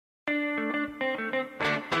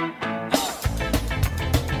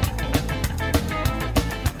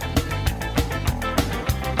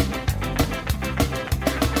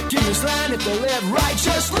people live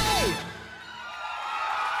righteously.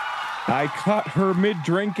 I caught her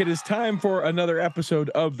mid-drink. It is time for another episode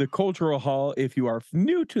of the Cultural Hall. If you are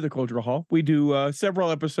new to the Cultural Hall, we do several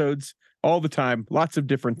episodes all the time, lots of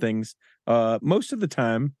different things. Most of the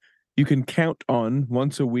time, you can count on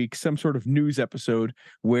once a week some sort of news episode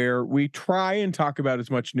where we try and talk about as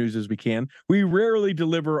much news as we can. We rarely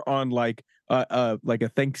deliver on like a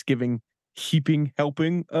Thanksgiving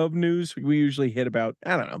helping of news. We usually hit about,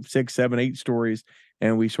 I don't know, 6, 7, 8 stories.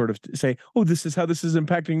 And we sort of say, oh, this is how this is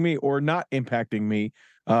impacting me or not impacting me.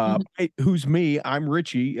 Who's me? I'm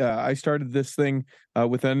Richie. I started this thing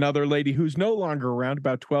with another lady who's no longer around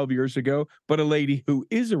about 12 years ago, but a lady who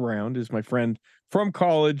is around is my friend from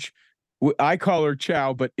college. I call her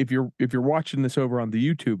Chow, but if you're watching this over on the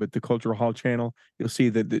YouTube at the Cultural Hall channel, you'll see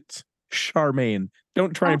that it's Charmaine.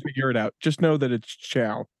 Don't try and figure it out. Just know that it's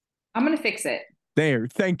Chow. I'm going to fix it. There.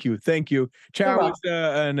 Thank you. Chow is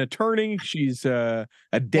an attorney. She's a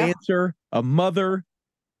dancer, a mother,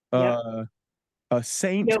 a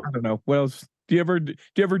saint. Yep. I don't know. What else? Do you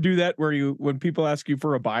ever do that where when people ask you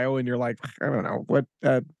for a bio and you're like, I don't know what,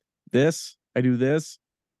 I do this.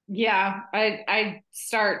 Yeah. I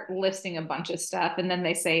start listing a bunch of stuff and then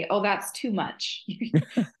they say, oh, that's too much.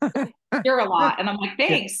 You're a lot. And I'm like,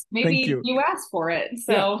 thanks. Yeah, maybe you asked for it.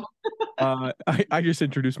 So yeah. I just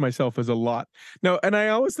introduced myself as a lot. No, and I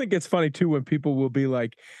always think it's funny too when people will be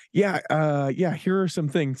like, here are some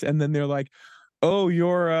things. And then they're like, oh,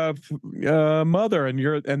 you're a mother,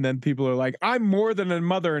 and then people are like, I'm more than a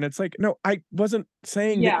mother. And it's like, no, I wasn't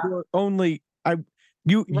saying that you're only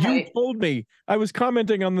you told me. I was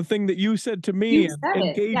commenting on the thing that you said to me and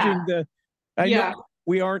engaging know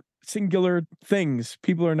we aren't singular things.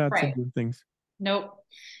 People are not singular things. Nope.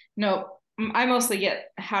 I mostly get,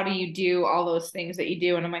 how do you do all those things that you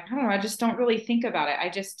do? And I'm like, I don't know. I just don't really think about it. I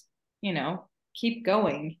just, keep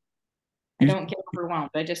going. I don't get overwhelmed.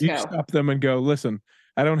 I just go. Stop them and go, listen,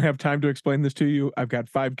 I don't have time to explain this to you. I've got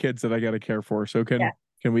 5 kids that I got to care for. So can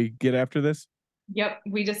we get after this? Yep.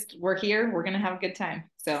 We're here. We're going to have a good time.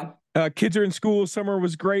 So kids are in school. Summer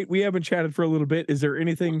was great. We haven't chatted for a little bit. Is there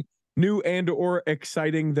anything new and or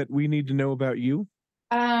exciting that we need to know about you?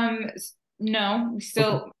 No, we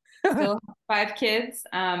still have 5 kids.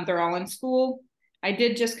 They're all in school. I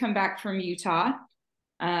did just come back from Utah.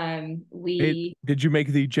 Did you make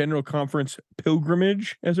the general conference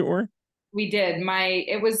pilgrimage, as it were? We did.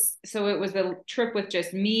 It was a trip with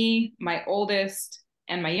just me, my oldest,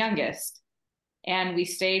 and my youngest. And we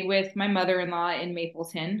stayed with my mother-in-law in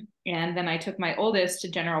Mapleton. And then I took my oldest to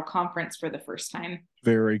general conference for the first time.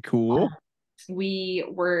 Very cool. I think we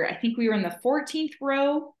were in the 14th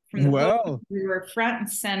row from the boat. We were front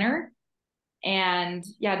and center. And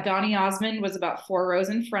Donnie Osmond was about 4 rows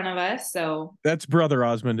in front of us. So that's Brother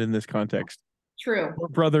Osmond in this context. True. Or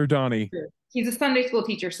Brother Donnie. True. He's a Sunday school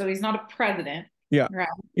teacher, so he's not a president. Yeah. Right.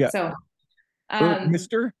 Yeah. So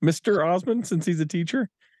Mr. Osmond, since he's a teacher,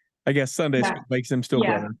 I guess Sunday school makes him still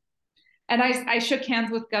brother. And I shook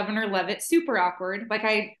hands with Governor Levitt, super awkward. Like,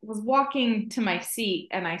 I was walking to my seat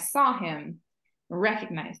and I saw him,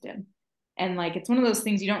 recognized him. And like, it's one of those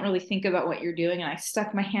things you don't really think about what you're doing. And I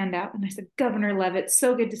stuck my hand out and I said, Governor Levitt,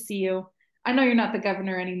 so good to see you. I know you're not the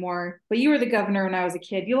governor anymore, but you were the governor when I was a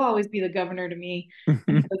kid. You'll always be the governor to me. And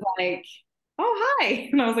he was like, oh, hi.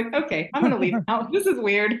 And I was like, okay, I'm going to leave now. This is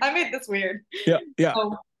weird. I made this weird. Yeah. Yeah.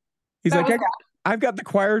 So he's like, I've got the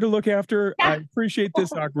choir to look after. Yeah. I appreciate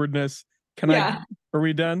this awkwardness. Are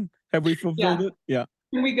we done? Have we fulfilled it? Yeah.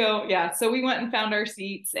 And we go. Yeah. So we went and found our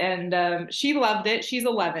seats and she loved it. She's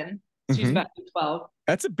 11. She's about 12.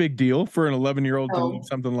 That's a big deal for an 11-year-old to do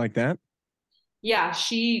something like that. Yeah,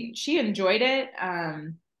 she enjoyed it.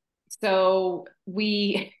 So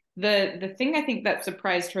the thing I think that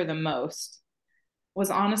surprised her the most was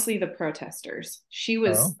honestly the protesters. She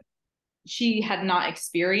had not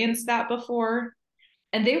experienced that before,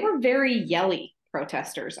 and they were very yelly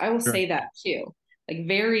protesters. I will say that too. Like,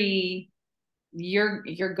 very,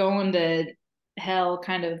 you're going to hell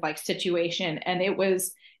kind of like situation. And it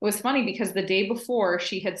was funny because the day before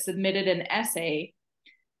she had submitted an essay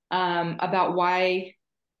about why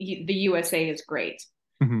the USA is great.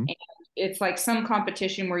 And it's like some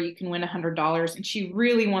competition where you can win $100, and she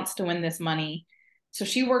really wants to win this money. So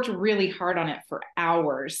she worked really hard on it for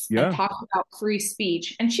hours and talked about free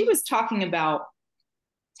speech. And she was talking about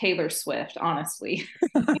Taylor Swift, honestly.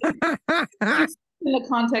 In the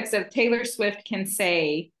context of Taylor Swift can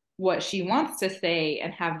say what she wants to say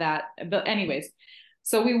and have that. But anyways,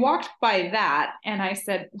 so we walked by that and I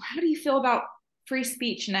said, how do you feel about free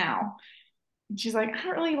speech now? And she's like, I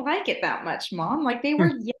don't really like it that much, Mom. Like, they were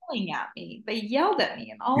yelling at me. They yelled at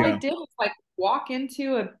me. And all I did was like, walk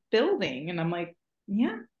into a building. And I'm like,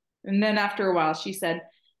 yeah. And then after a while, she said,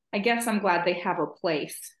 I guess I'm glad they have a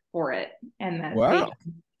place for it and that they Wow.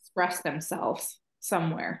 can express themselves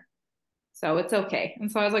somewhere. So it's okay.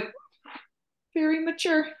 And so I was like, very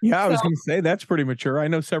mature. Yeah, I So was going to say that's pretty mature. I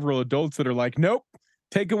know several adults that are like, nope,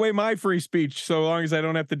 take away my free speech so long as I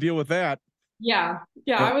don't have to deal with that. yeah,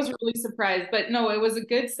 Yeah. I was really surprised, but no, it was a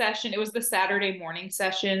good session. It was the Saturday morning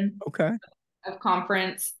session Okay. of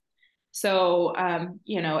conference. So,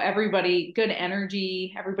 everybody, good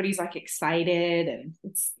energy. Everybody's like excited, and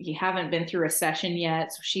you haven't been through a session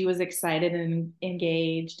yet. So she was excited and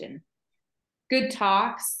engaged, and good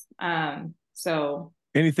talks. So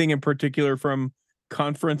Anything in particular from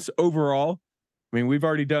conference overall? I mean, we've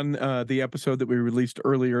already done the episode that we released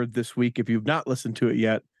earlier this week. If you've not listened to it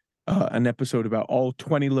yet, an episode about all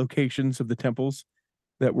 20 locations of the temples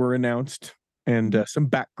that were announced and some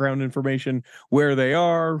background information, where they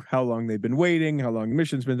are, how long they've been waiting, how long the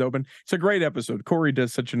mission's been open. It's a great episode. Corey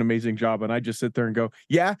does such an amazing job. And I just sit there and go,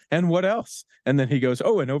 yeah, and what else? And then he goes,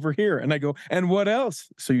 oh, and over here. And I go, and what else?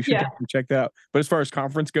 So you should definitely check that out. But as far as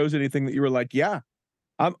conference goes, anything that you were like, yeah,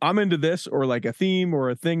 I'm into this, or like a theme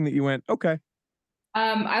or a thing that you went, okay.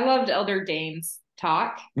 I loved Elder Dane's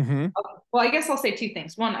talk. Mm-hmm. Well, I guess I'll say two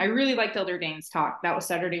things. One, I really liked Elder Dane's talk. That was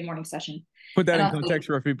Saturday morning session. Put that And in I'll say, context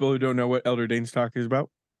for people who don't know what Elder Dane's talk is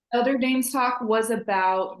about. Elder Dane's talk was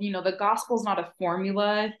about, the gospel's not a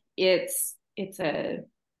formula. It's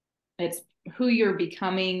who you're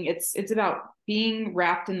becoming. It's about being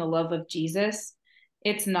wrapped in the love of Jesus.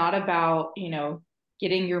 It's not about,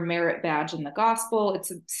 getting your merit badge in the gospel.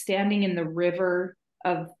 It's standing in the river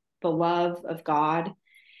of the love of God,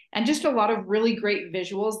 and just a lot of really great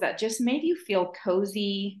visuals that just made you feel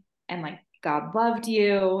cozy and like God loved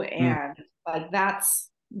you. And like that's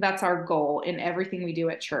our goal in everything we do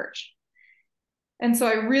at church. And so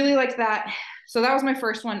I really liked that. So that was my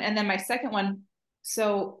first one. And then my second one,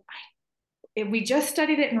 so we just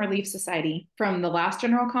studied it in Relief Society from the last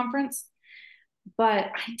general conference, but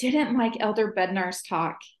I didn't like Elder Bednar's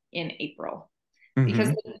talk in April because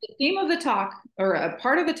the theme of the talk, or a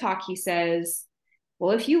part of the talk, he says,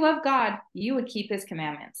 well, if you love God, you would keep his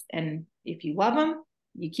commandments. And if you love him,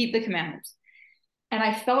 you keep the commandments. And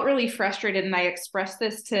I felt really frustrated. And I expressed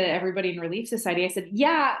this to everybody in Relief Society. I said,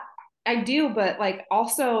 yeah, I do. But like,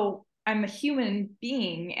 also, I'm a human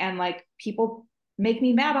being, and like people make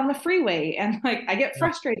me mad on the freeway, and like I get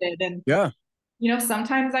frustrated. And,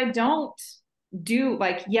 sometimes I don't do,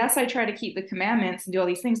 like, yes, I try to keep the commandments and do all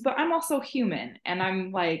these things, but I'm also human. And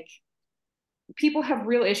I'm like, people have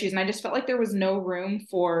real issues. And I just felt like there was no room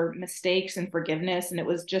for mistakes and forgiveness. And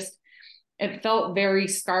it felt very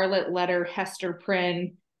Scarlet Letter, Hester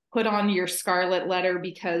Prynne, put on your Scarlet Letter,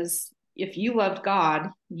 because if you loved God,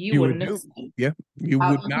 you wouldn't have. Yeah, you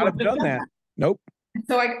would not have done that. Nope.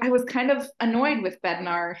 So I was kind of annoyed with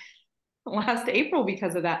Bednar last April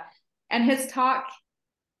because of that. And his talk,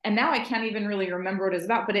 and now I can't even really remember what it was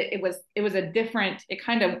about, but it was it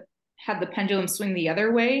kind of had the pendulum swing the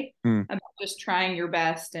other way about just trying your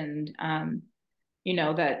best, and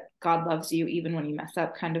that God loves you even when you mess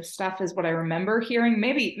up, kind of stuff is what I remember hearing.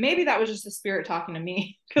 Maybe that was just the Spirit talking to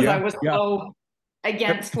me, because I was so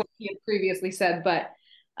against what he had previously said. But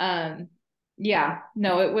those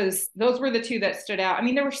were the two that stood out. I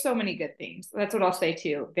mean, there were so many good things. That's what I'll say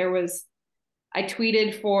too. I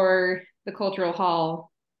tweeted for the Cultural Hall.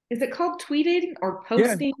 Is it called tweeting or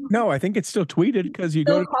posting? Yeah. No, I think it's still tweeted, because you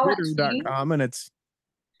go to twitter.com and it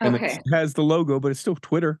has the logo, but it's still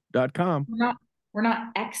twitter.com. We're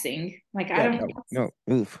not Xing. Like, I don't know.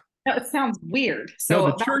 Oof. No, it sounds weird. So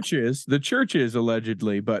no, the church is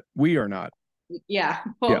allegedly, but we are not. Yeah.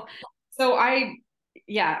 Well, so I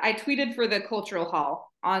tweeted for the Cultural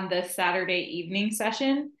Hall on the Saturday evening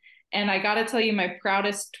session, and I got to tell you my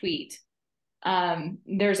proudest tweet.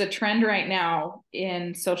 There's a trend right now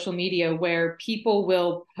in social media where people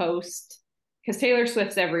will post, because Taylor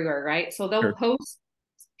Swift's everywhere, right? So they'll post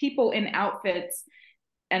people in outfits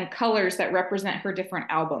and colors that represent her different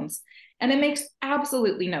albums. And it makes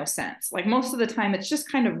absolutely no sense. Like, most of the time it's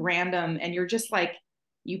just kind of random, and you're just like,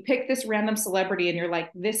 you pick this random celebrity and you're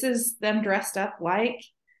like, this is them dressed up like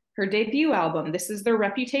her debut album. This is their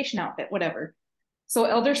Reputation outfit, whatever. So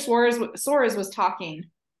Elder Suarez was talking,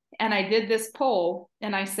 and I did this poll,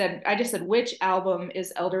 and I just said, which album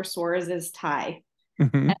is Elder Suarez's tie?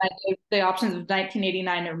 And I gave the options of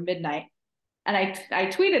 1989 or Midnight. And I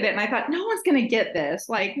tweeted it, and I thought, no one's going to get this.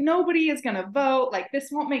 Like, nobody is going to vote. Like, this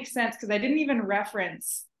won't make sense, because I didn't even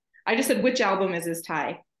reference. I just said, which album is his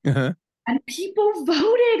tie? And people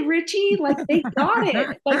voted, Richie. Like, they got it.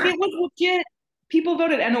 Like, it was legit. people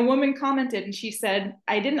voted, and a woman commented, and she said,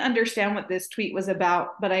 I didn't understand what this tweet was about,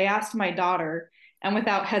 but I asked my daughter, and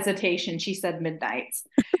without hesitation, she said midnights.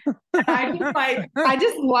 I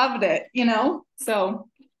just loved it, you know? So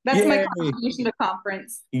that's my contribution to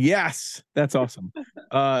conference. Yes, that's awesome.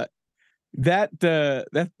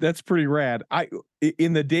 That's pretty rad.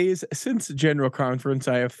 In the days since General Conference,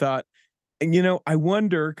 I have thought, and I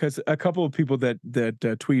wonder, because a couple of people that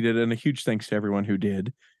tweeted, and a huge thanks to everyone who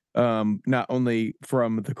did, not only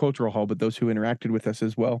from the Cultural Hall, but those who interacted with us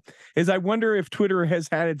as well, is I wonder if Twitter has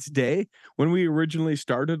had its day. When we originally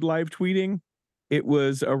started live tweeting, it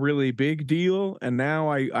was a really big deal, and now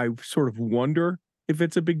I sort of wonder if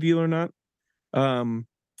it's a big deal or not.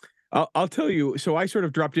 I'll tell you. So I sort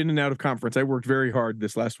of dropped in and out of conference. I worked very hard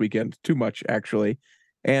this last weekend, too much actually.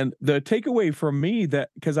 And the takeaway from me, that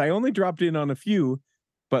because I only dropped in on a few,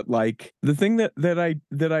 but like the thing that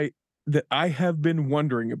I have been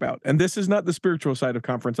wondering about, and this is not the spiritual side of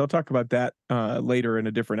conference. I'll talk about that later in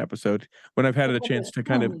a different episode when I've had a chance to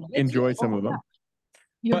kind of enjoy some of them.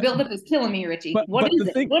 Your buildup is killing me, Richie. What is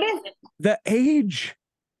it? What is it? The age.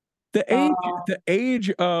 The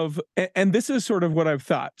age of, and this is sort of what I've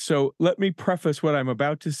thought. So let me preface what I'm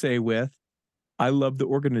about to say with, I love the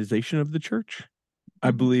organization of the church.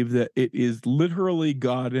 I believe that it is literally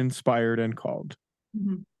God inspired and called.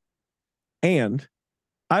 Mm-hmm. And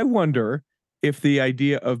I wonder if the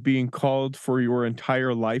idea of being called for your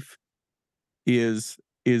entire life is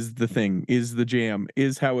the thing, is the jam,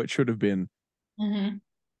 is how it should have been. Mm-hmm.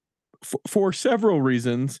 For several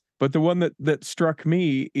reasons, but the one that struck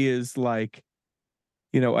me is like,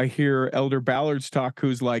 I hear Elder Ballard's talk,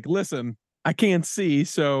 who's like, listen, I can't see,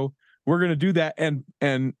 so we're going to do that.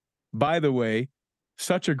 And by the way,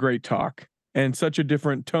 such a great talk and such a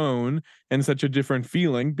different tone and such a different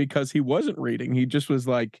feeling, because he wasn't reading. He just was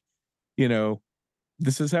like,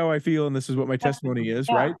 this is how I feel and this is what my testimony is,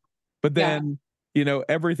 right? But then,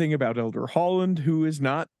 everything about Elder Holland, who is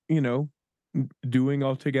not, doing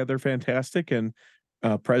altogether fantastic, and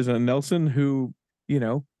President Nelson, who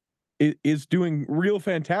is doing real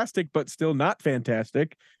fantastic but still not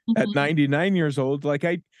fantastic at 99 years old. Like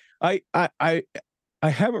I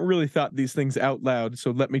haven't really thought these things out loud,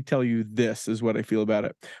 so let me tell you, this is what I feel about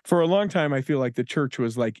it. For a long time, I feel like the church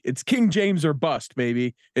was like, it's King James or bust,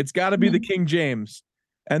 baby. It's got to be the King James.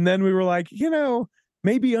 And then we were like,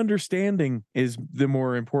 maybe understanding is the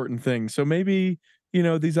more important thing. So maybe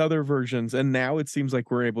these other versions. And now it seems like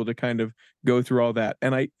we're able to kind of go through all that.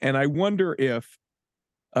 And I wonder if,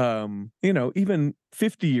 even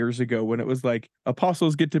 50 years ago, when it was like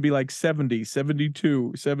apostles get to be like 70,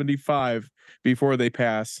 72, 75 before they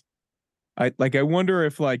pass. I wonder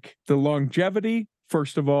if like the longevity,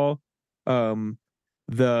 first of all,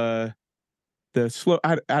 the slow,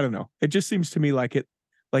 I don't know. It just seems to me like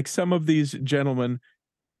some of these gentlemen,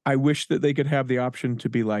 I wish that they could have the option to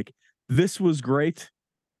be like, this was great.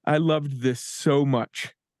 I loved this so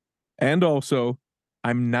much. And also,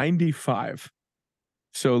 I'm 95.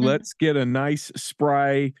 So let's get a nice,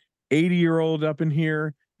 spry 80-year-old up in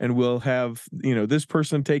here, and we'll have, this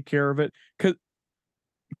person take care of it. Because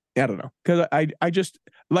I don't know. Because I just,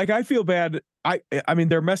 like, I feel bad. I mean,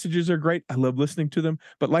 their messages are great. I love listening to them.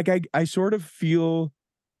 But like, I sort of feel,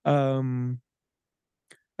 I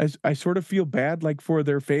sort of feel bad, like, for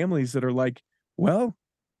their families that are like, well,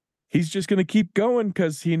 he's just going to keep going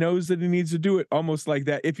because he knows that he needs to do it. Almost like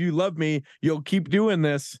that. If you love me, you'll keep doing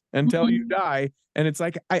this until you die. And it's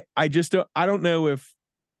like, I just don't know if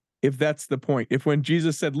that's the point. If when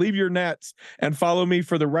Jesus said, leave your nets and follow me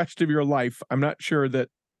for the rest of your life, I'm not sure that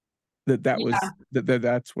was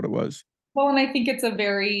that's what it was. Well, and I think it's a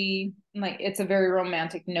very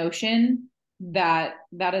romantic notion that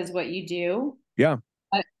is what you do. Yeah.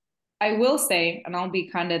 But I will say, and I'll be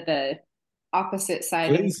kind of the opposite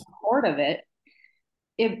side in support of it.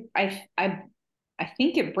 I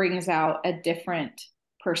think it brings out a different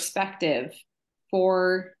perspective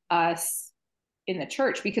for us in the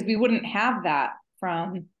church, because we wouldn't have that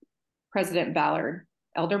from President Ballard,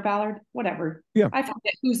 Elder Ballard, whatever. Yeah. I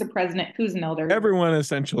forget who's the president, who's an elder. Everyone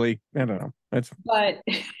essentially. I don't know. But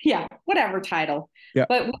yeah, whatever title. Yeah.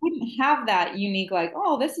 But we wouldn't have that unique, like,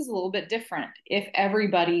 oh, this is a little bit different if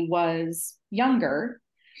everybody was younger.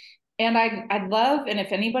 And I'd love, and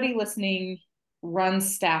if anybody listening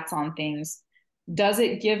runs stats on things, does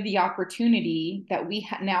it give the opportunity that we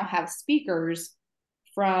now have speakers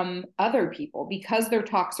from other people because their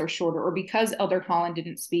talks are shorter, or because Elder Holland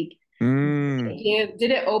didn't speak? Did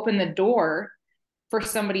it open the door for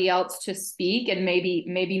somebody else to speak, and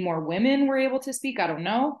maybe more women were able to speak? I don't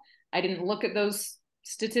know. I didn't look at those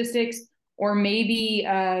statistics. Or maybe,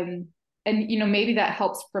 maybe that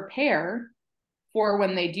helps prepare for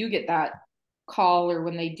when they do get that call or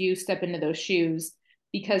when they do step into those shoes,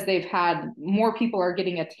 because they've had more people are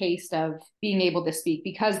getting a taste of being able to speak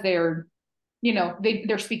because they're,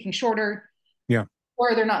 they're speaking shorter. Yeah.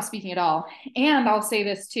 Or they're not speaking at all. And I'll say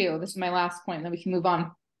this too. This is my last point, then we can move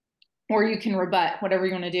on. Or you can rebut, whatever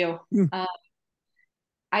you want to do.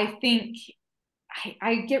 I think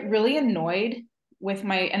I get really annoyed with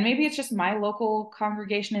and maybe it's just my local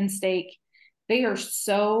congregation in Stake. They are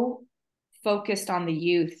so focused on the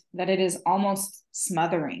youth that it is almost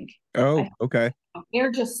smothering. Oh, okay.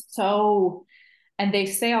 They're just so, and they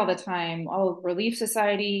say all the time, oh, Relief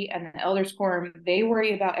Society and the Elders Quorum, they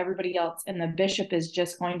worry about everybody else, and the bishop is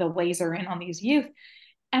just going to laser in on these youth.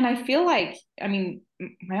 And I feel like, I mean,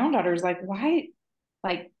 my own daughter is like, why?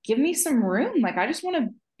 Like, give me some room. Like, I just want to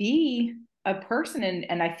be a person.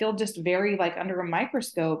 And I feel just very like under a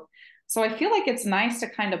microscope. So I feel like it's nice to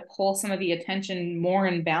kind of pull some of the attention more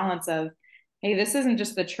in balance of, hey, this isn't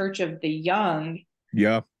just the church of the young.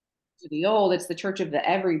 Yeah. The old, it's the church of the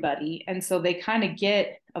everybody. And so they kind of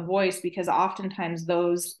get a voice because oftentimes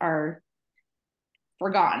those are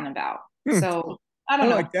forgotten about. So I don't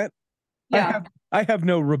know. Like that. Yeah. I have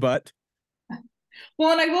no rebut.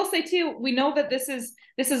 Well, and I will say too, we know that this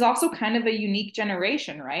is also kind of a unique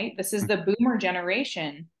generation, right? This is the boomer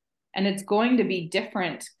generation, and it's going to be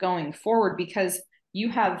different going forward because you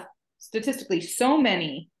have statistically so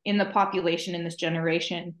many in the population in this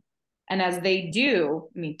generation. And as they do,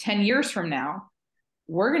 I mean, 10 years from now,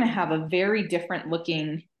 we're going to have a very different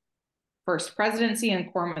looking first presidency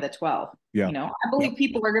and Quorum of the 12. Yeah. I believe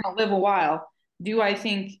people are going to live a while. Do I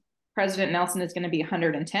think President Nelson is going to be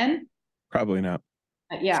 110? Probably not.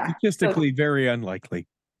 Yeah. Statistically, very unlikely.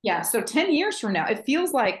 Yeah. So 10 years from now, it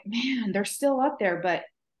feels like, man, they're still up there. But,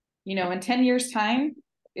 in 10 years' time,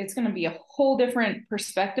 it's going to be a whole different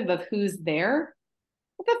perspective of who's there.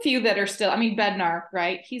 With a few that are still, I mean, Bednar,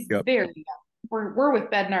 right? He's very young. We're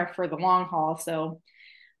with Bednar for the long haul. So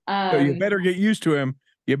you better get used to him.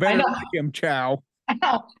 You better like him, chow. I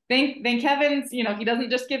know. Thank Kevin's, he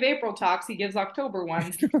doesn't just give April talks, he gives October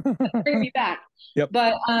ones. Bring me back. Yep.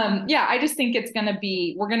 But I just think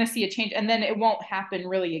we're gonna see a change, and then it won't happen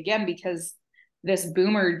really again because this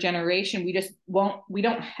boomer generation, we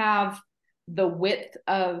don't have the width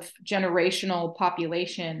of generational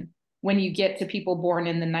population when you get to people born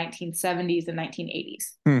in the 1970s and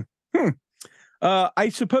 1980s. I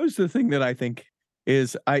suppose the thing that I think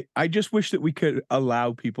is I just wish that we could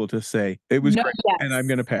allow people to say it was great and I'm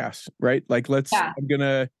going to pass, right? Like, I'm going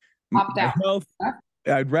to opt out. Health,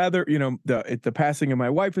 I'd rather, the passing of my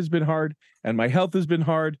wife has been hard and my health has been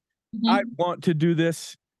hard. I want to do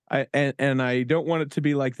this. And I don't want it to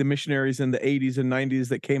be like the missionaries in the 80s and 90s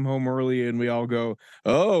that came home early and we all go,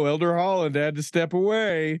 oh, Elder Holland had to step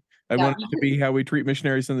away. I want it to be how we treat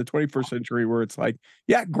missionaries in the 21st century, where it's like,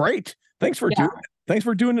 yeah, great. Thanks for doing it. Thanks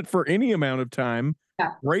for doing it for any amount of time.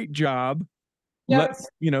 Yeah. Great job. Let's,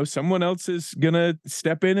 someone else is going to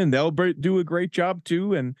step in and they'll do a great job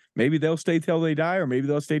too. And maybe they'll stay till they die, or maybe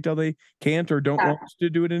they'll stay till they can't or don't want to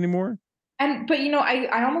do it anymore. But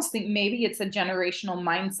I almost think maybe it's a generational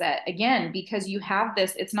mindset again, because you have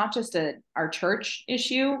this, it's not just our church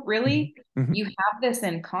issue, really. Mm-hmm. You have this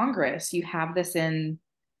in Congress, you have this in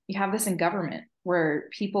government, where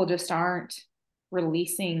people just aren't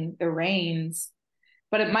releasing the reins.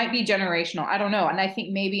 But it might be generational. I don't know. And I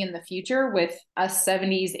think maybe in the future with us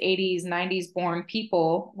 70s, 80s, 90s born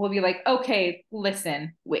people, we'll be like, okay,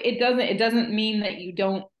 listen, it doesn't mean that you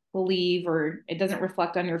don't believe or it doesn't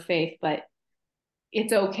reflect on your faith, but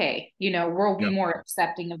it's okay. We'll be more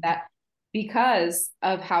accepting of that because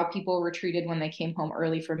of how people were treated when they came home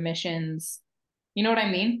early from missions. You know what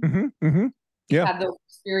I mean? Mm-hmm, mm-hmm. Yeah. Have those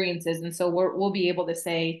experiences. And so we'll be able to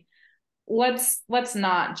say, let's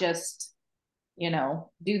not just,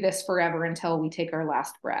 do this forever until we take our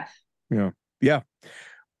last breath. Yeah. Yeah.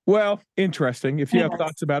 Well, interesting. If you have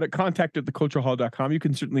thoughts about it, contact at theculturalhall.com. You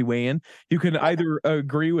can certainly weigh in. You can either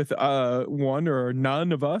agree with one or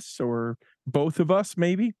none of us, or both of us,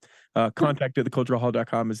 maybe. Contact at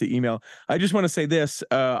theculturalhall.com is the email. I just want to say this.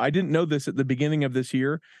 I didn't know this at the beginning of this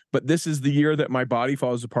year, but this is the year that my body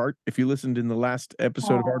falls apart. If you listened in the last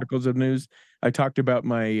episode of Articles of News, I talked about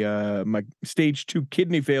my my stage 2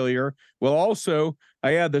 kidney failure. Well, also,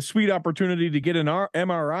 I had the sweet opportunity to get an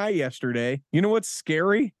MRI yesterday. You know what's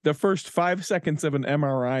scary? The first 5 seconds of an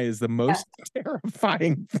MRI is the most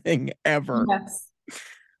terrifying thing ever. Yes.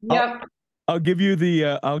 Yep. I'll give you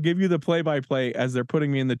the play-by-play as they're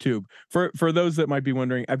putting me in the tube. For those that might be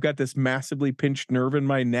wondering, I've got this massively pinched nerve in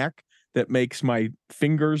my neck that makes my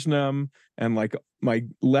fingers numb and like my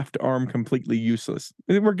left arm completely useless.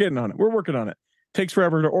 We're getting on it. We're working on it. takes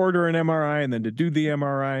forever to order an MRI and then to do the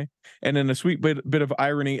MRI. And then a sweet bit of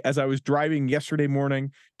irony, as I was driving yesterday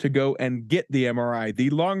morning to go and get the MRI, the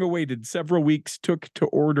long awaited several weeks took to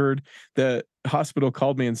order, the hospital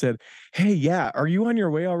called me and said, hey, yeah, are you on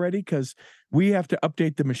your way already? Because we have to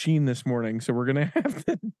update the machine this morning. So we're going to have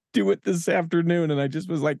to do it this afternoon. And I just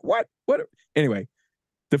was like, what? Anyway,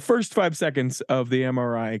 the first 5 seconds of the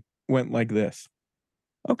MRI went like this.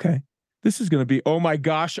 Okay. This is going to be, oh my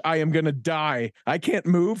gosh, I am going to die. I can't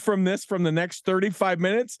move from this from the next 35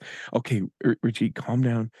 minutes. Okay, Richie, calm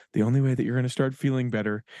down. The only way that you're going to start feeling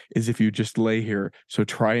better is if you just lay here. So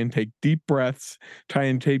try and take deep breaths. Try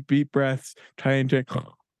and take deep breaths. Try and take.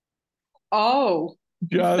 Oh,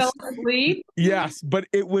 just fell asleep? Yes, but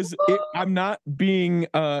I'm not being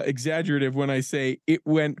exaggerative when I say it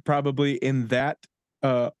went probably in that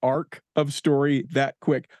arc of story that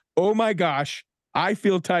quick. Oh my gosh. I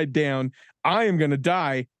feel tied down. I am going to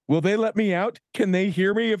die. Will they let me out? Can they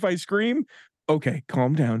hear me if I scream? Okay,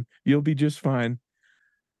 calm down. You'll be just fine.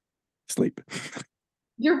 Sleep.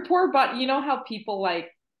 Your poor body. You know how people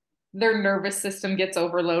like their nervous system gets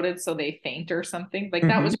overloaded so they faint or something? Like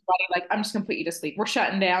that was your body like, I'm just going to put you to sleep. We're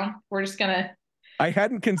shutting down. We're just going to. I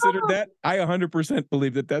hadn't considered that. I 100%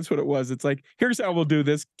 believe that that's what it was. It's like, here's how we'll do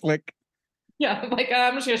this. Click. Yeah, like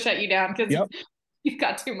I'm just going to shut you down because you've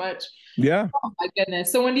got too much. Yeah. Oh my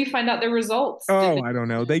goodness. So when do you find out the results? Oh, I don't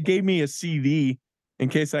know. They gave me a CD in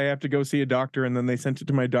case I have to go see a doctor, and then they sent it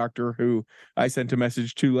to my doctor, who I sent a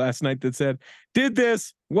message to last night that said, did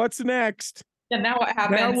this, what's next? And now what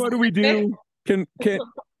happens? Now what do we do? Can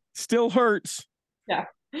still hurts. Yeah.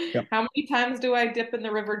 Yep. How many times do I dip in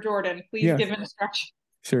the River Jordan? Please give instructions.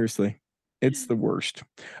 Seriously. It's the worst.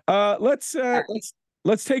 Let's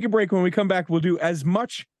take a break. When we come back, we'll do as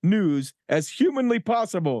much news as humanly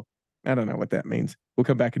possible. I don't know what that means. We'll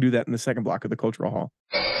come back and do that in the second block of the Cultural Hall.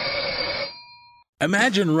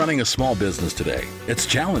 Imagine running a small business today. It's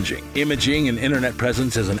challenging. Imaging and internet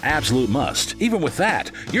presence is an absolute must. Even with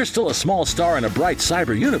that, you're still a small star in a bright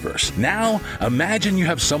cyber universe. Now, imagine you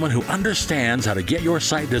have someone who understands how to get your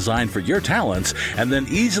site designed for your talents and then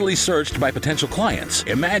easily searched by potential clients.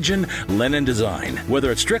 Imagine Lennon Design.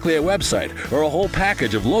 Whether it's strictly a website or a whole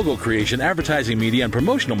package of logo creation, advertising media, and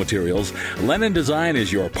promotional materials, Lennon Design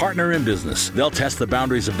is your partner in business. They'll test the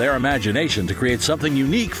boundaries of their imagination to create something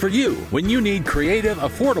unique for you. When you need creative,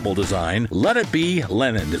 affordable design, let it be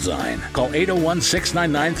Lennon Design. Call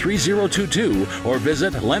 801-699-3022 or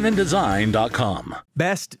visit LennonDesign.com.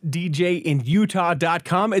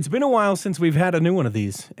 BestDJinUtah.com. It's been a while since we've had a new one of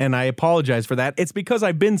these, and I apologize for that. It's because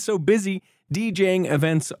I've been so busy DJing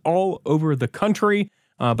events all over the country.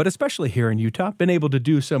 But especially here in Utah, been able to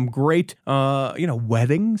do some great,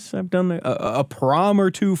 weddings. I've done a prom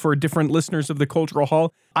or two for different listeners of the Cultural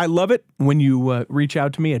Hall. I love it when you reach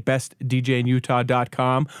out to me at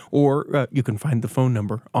bestdjinutah.com, or you can find the phone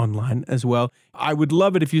number online as well. I would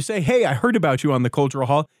love it if you say, hey, I heard about you on the Cultural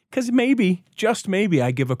Hall, because maybe, just maybe,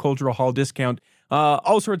 I give a Cultural Hall discount.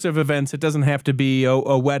 All sorts of events. It doesn't have to be a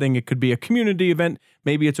wedding. It could be a community event.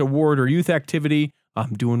 Maybe it's a ward or youth activity.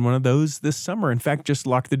 I'm doing one of those this summer. In fact, just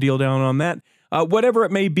lock the deal down on that. Whatever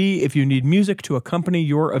it may be, if you need music to accompany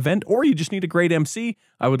your event, or you just need a great MC,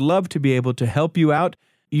 I would love to be able to help you out.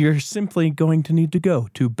 You're simply going to need to go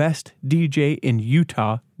to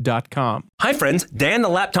bestdjinutah.com. Hi friends, Dan the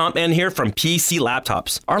Laptop Man here from PC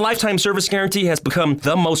Laptops. Our lifetime service guarantee has become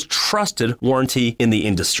the most trusted warranty in the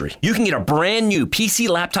industry. You can get a brand new PC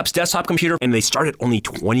Laptops desktop computer and they start at only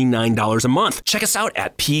 $29 a month. Check us out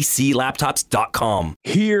at PCLaptops.com.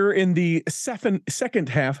 Here in the seventh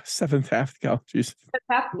half, oh, geez.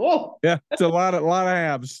 Whoa. Yeah, it's a lot of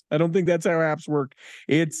halves. I don't think that's how apps work.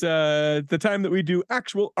 It's the time that we do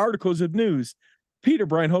actual articles of news. Peter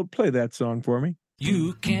Breinholt, play that song for me.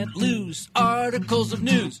 You can't lose articles of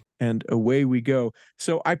news. And away we go.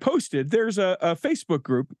 So I posted, there's a Facebook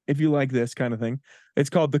group, if you like this kind of thing.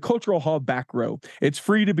 It's called the Cultural Hall Back Row. It's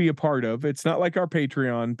free to be a part of. It's not like our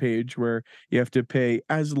Patreon page where you have to pay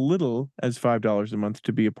as little as $5 a month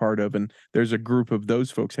to be a part of. And there's a group of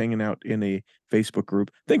those folks hanging out in a Facebook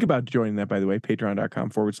group. Think about joining that, by the way,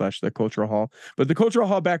 patreon.com/the Cultural Hall. But the Cultural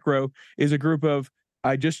Hall Back Row is a group of,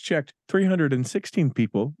 I just checked, 316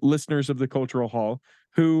 people, listeners of the Cultural Hall,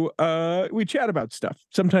 who we chat about stuff.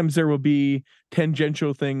 Sometimes there will be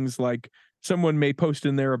tangential things, like someone may post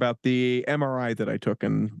in there about the MRI that I took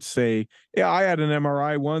and say, yeah, I had an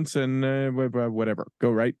MRI once, and whatever, go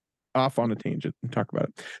right off on a tangent and talk about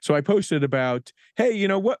it. So I posted about, hey, you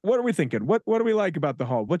know, what are we thinking? What do we like about the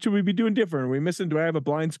hall? What should we be doing different? Are we missing? Do I have a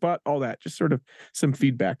blind spot? All that, just sort of some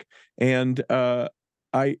feedback. And I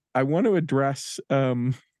want to address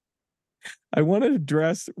I want to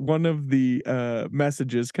address one of the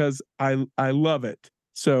messages because I love it.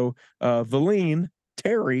 So Valine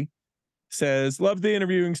Terry says, love the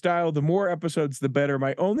interviewing style. The more episodes, the better.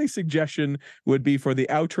 My only suggestion would be for the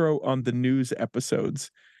outro on the news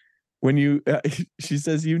episodes. When you, she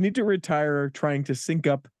says, you need to retire trying to sync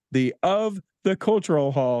up the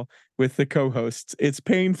cultural hall with the co-hosts. It's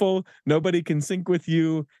painful. Nobody can sync with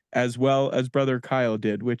you as well as brother Kyle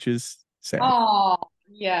did, which is sad. Oh,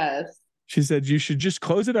 yes. She said, you should just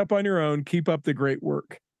close it up on your own. Keep up the great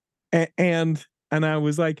work. And I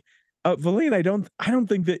was like, Valine, I don't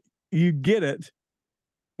think that you get it,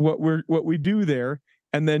 what we do there.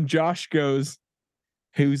 And then Josh goes,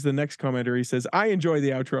 who's the next commenter, he says, I enjoy the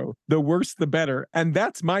outro. The worse, the better. And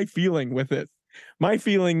that's my feeling with it. My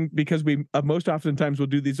feeling, because we most oftentimes will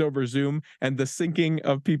do these over Zoom, and the syncing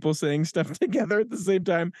of people saying stuff together at the same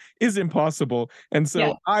time is impossible. And so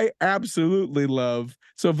yeah. I absolutely love.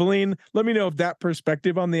 So Valine, let me know if that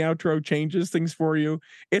perspective on the outro changes things for you.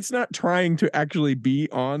 It's not trying to actually be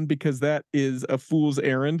on, because that is a fool's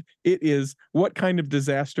errand. It is, what kind of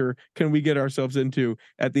disaster can we get ourselves into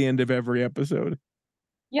at the end of every episode?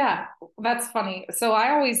 Yeah, that's funny. So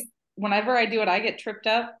I always, whenever I do it, I get tripped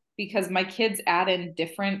up because my kids add in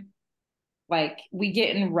different, like, we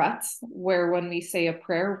get in ruts where when we say a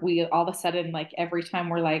prayer, we all of a sudden, like, every time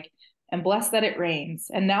we're like, and bless that it rains.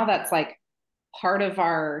 And now that's like part of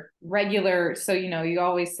our regular. So, you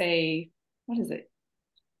always say, what is it?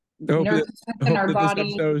 Nourish in our body.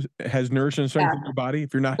 This episode has nourished and strengthened your body.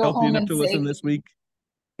 If you're not healthy enough to listen this week.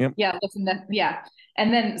 Yep. Yeah, listen to, yeah.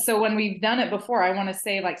 And then, so when we've done it before, I want to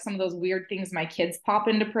say, like, some of those weird things my kids pop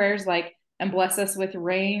into prayers, like, and bless us with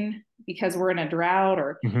rain because we're in a drought,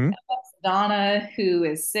 or Donna, who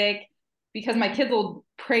is sick, because my kids will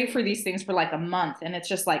pray for these things for like a month. And it's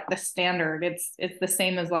just like the standard. It's the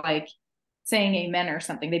same as like saying amen or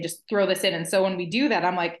something. They just throw this in. And so when we do that,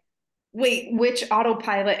 I'm like, wait, which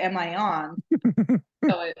autopilot am I on?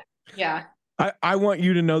 Yeah. I want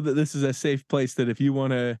you to know that this is a safe place, that if you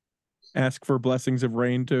want to ask for blessings of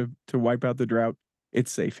rain to wipe out the drought,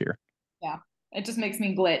 it's safe here. Yeah. It just makes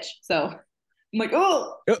me glitch. So I'm like,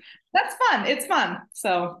 oh, that's fun. It's fun.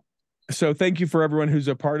 So thank you for everyone who's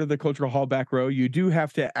a part of the Cultural Hall Back Row. You do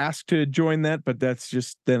have to ask to join that, but that's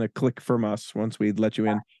just then a click from us once we let you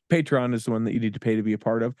in. Patreon is the one that you need to pay to be a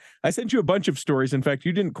part of. I sent you a bunch of stories. In fact,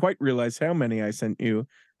 you didn't quite realize how many I sent you.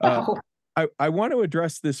 I want to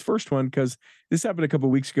address this first one because this happened a couple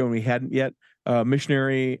of weeks ago and we hadn't yet.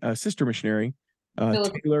 Sister missionary,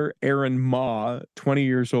 Taylor Erin Ma, 20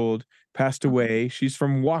 years old, passed away. She's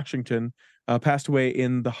from Washington, passed away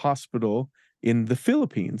in the hospital in the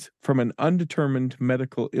Philippines from an undetermined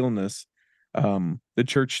medical illness. The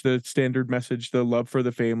church, the standard message, the love for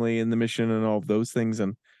the family and the mission and all of those things.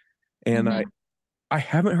 And I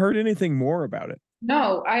haven't heard anything more about it.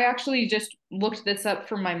 No, I actually just looked this up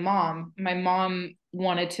for my mom. My mom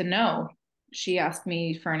wanted to know. She asked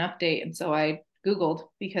me for an update. And so I Googled,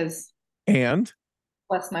 because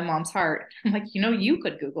bless my mom's heart. I'm like, you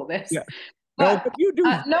could Google this. Yeah. But you do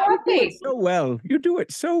no update. So well. You do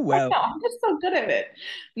it so well. I know, I'm just so good at it.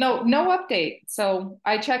 No update. So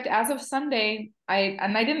I checked as of Sunday.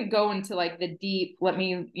 I didn't go into like the deep, let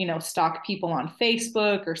me, stalk people on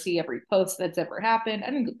Facebook or see every post that's ever happened.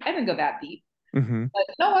 I didn't go that deep. But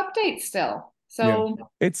no update still. So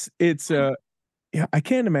yeah, I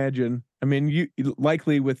can't imagine. I mean, you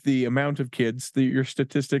likely, with the amount of kids, your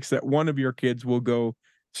statistics that one of your kids will go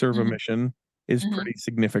serve a mission is pretty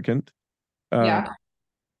significant. Yeah,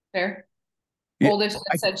 fair. Oldest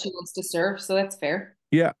said she wants to serve, so that's fair.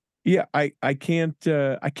 Yeah. I can't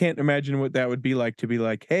imagine what that would be like, to be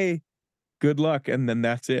like, hey, good luck, and then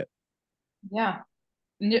that's it. Yeah.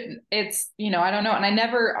 It's, I don't know. And I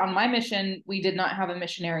never, on my mission, we did not have a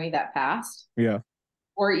missionary that passed. Yeah.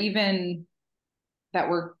 Or even that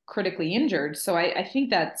were critically injured. So I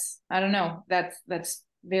think I don't know, that's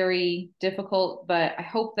very difficult, but I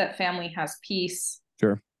hope that family has peace.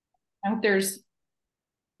 Sure. I hope there's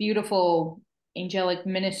beautiful angelic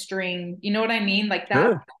ministering, you know what I mean? Like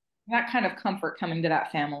that kind of comfort coming to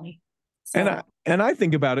that family. So. And I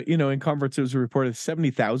think about it, in conference, it was reported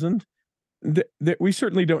 70,000. That we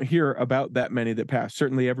certainly don't hear about that many that pass.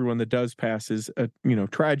 Certainly everyone that does pass is a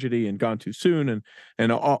tragedy and gone too soon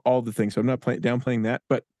and all the things. So I'm not downplaying that,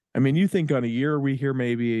 but I mean, you think on a year we hear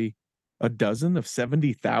maybe a dozen of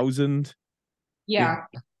 70,000. Yeah.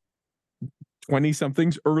 20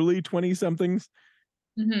 somethings, early 20 somethings.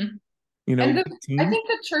 And I think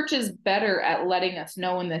the church is better at letting us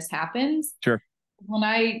know when this happens. Sure. When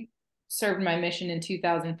I served my mission in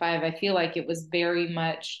 2005, I feel like it was very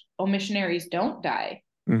much, missionaries don't die.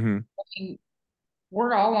 I mean,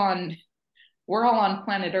 we're all on we're all on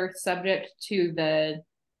planet Earth subject to the,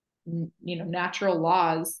 natural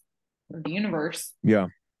laws of the universe. Yeah.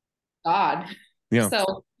 God. Yeah.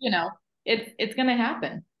 So, it's going to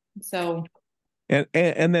happen. So.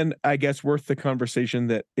 And then I guess worth the conversation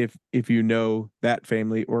that if you know that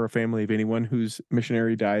family or a family of anyone whose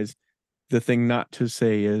missionary dies, the thing not to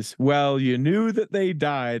say is, well, you knew that they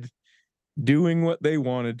died doing what they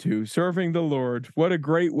wanted to, serving the Lord. What a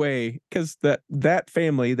great way, because that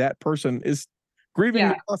family, that person is grieving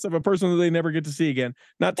the loss of a person that they never get to see again.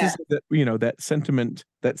 Not to say that,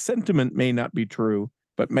 that sentiment may not be true,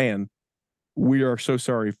 but man, we are so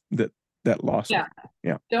sorry that loss.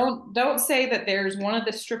 Yeah. Don't say that there's one of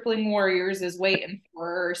the stripling warriors is waiting for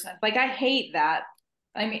her or something. Like, I hate that.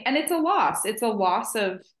 I mean, and it's a loss. It's a loss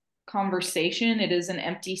of conversation. It is an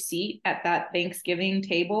empty seat at that Thanksgiving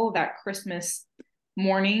table, that Christmas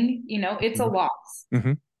morning, it's a loss.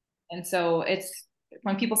 Mm-hmm. And so it's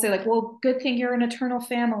when people say like, well, good thing you're an eternal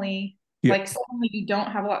family. Yeah. Like, suddenly you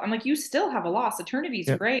don't have a loss. I'm like, you still have a loss. Eternity's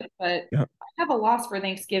great, but I have a loss for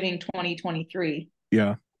Thanksgiving 2023.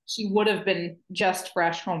 Yeah. She would have been just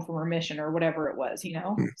fresh home from her mission or whatever it was,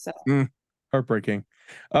 so heartbreaking.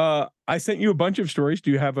 I sent you a bunch of stories.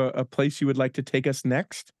 Do you have a place you would like to take us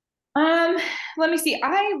next? Let me see.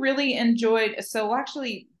 I really enjoyed, so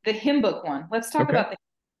actually the hymn book one. Let's talk about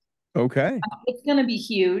it's going to be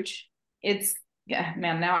huge. It's,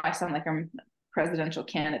 man, now I sound like I'm a presidential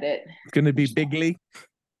candidate. It's going to be bigly.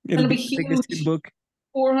 It'll be huge. Hymn book.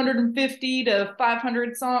 450 to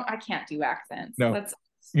 500 songs. I can't do accents. No.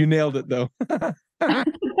 You nailed it though.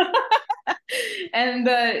 And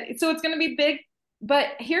so it's going to be big, but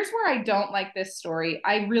here's where I don't like this story.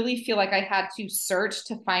 I really feel like I had to search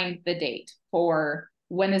to find the date for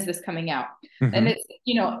when is this coming out. Mm-hmm. And it's,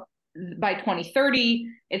 by 2030,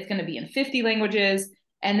 it's going to be in 50 languages.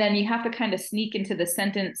 And then you have to kind of sneak into the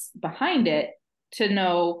sentence behind it to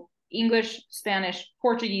know English, Spanish,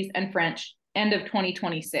 Portuguese, and French, end of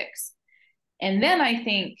 2026. And then I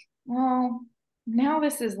think, well, now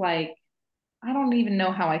this is like, I don't even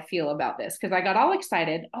know how I feel about this, because I got all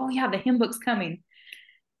excited. Oh yeah, the hymn book's coming.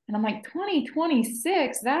 And I'm like,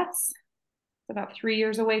 2026, that's about 3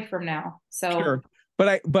 years away from now. So sure.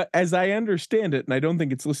 But as I understand it, and I don't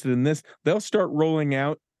think it's listed in this, they'll start rolling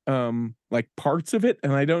out like parts of it,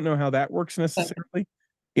 and I don't know how that works necessarily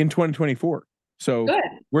in 2024. So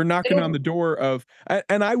we're knocking on the door of,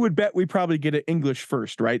 and I would bet we probably get it English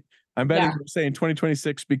first, right? I'm betting we're saying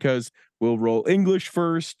 2026 because we'll roll English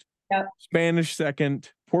first, Spanish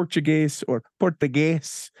second, Portuguese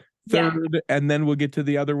third, and then we'll get to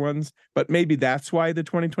the other ones. But maybe that's why the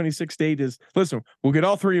 2026 date is, listen, we'll get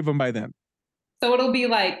all three of them by then. So it'll be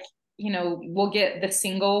like, we'll get the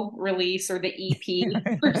single release or the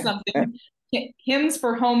EP or something. Hymns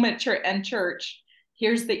for home and church.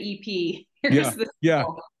 Here's the EP. Here's the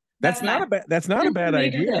single. That's not a bad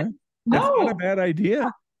idea. That's not a bad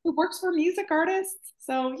idea. It works for music artists.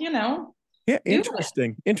 So, Yeah,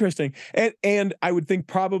 interesting. And I would think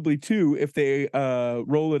probably too, if they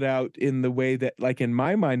roll it out in the way that, like in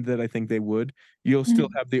my mind, that I think they would, you'll still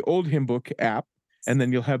have the old hymn book app, and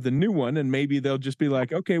then you'll have the new one, and maybe they'll just be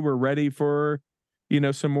like, okay, we're ready for,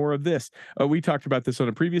 some more of this. We talked about this on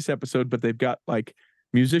a previous episode, but they've got like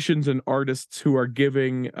musicians and artists who are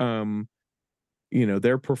giving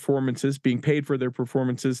their performances, being paid for their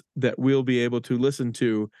performances, that we'll be able to listen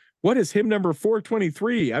to. What is hymn number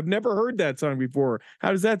 423? I've never heard that song before.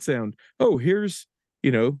 How does that sound? Oh, here's,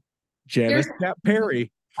 Janice Cap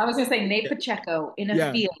Perry. I was going to say Nate Pacheco in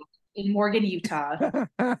a field in Morgan, Utah.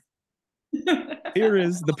 Here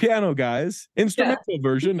is the Piano Guys instrumental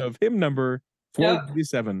version of hymn number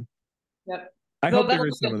 437. Yep. I hope there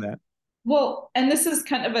is some of that. Well, and this is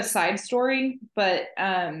kind of a side story, but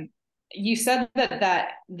you said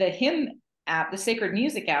that the hymn app, the Sacred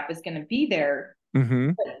Music app, is going to be there.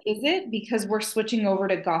 Mm-hmm. But is it because we're switching over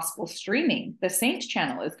to gospel streaming? The Saints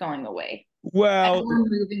channel is going away. Well, and we're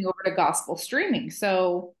moving over to gospel streaming.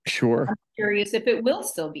 So sure. I'm curious if it will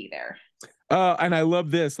still be there. And I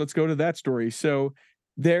love this. Let's go to that story. So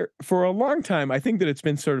there, for a long time, I think that it's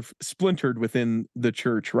been sort of splintered within the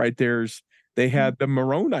church, right? They had the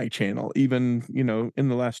Moroni channel, even, in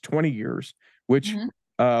the last 20 years, which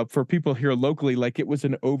for people here locally, like, it was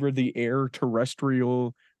an over-the-air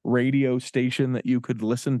terrestrial radio station that you could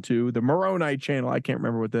listen to. The Moroni channel, I can't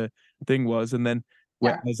remember what the thing was. And then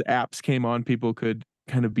as apps came on, people could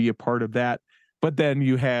kind of be a part of that. But then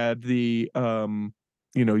you had the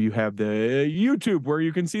you have the YouTube where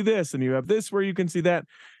you can see this, and you have this where you can see that.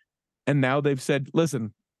 And now they've said,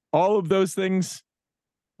 listen, all of those things,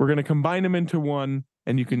 we're going to combine them into one,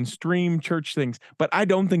 and you can stream church things. But I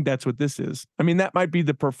don't think that's what this is. I mean, that might be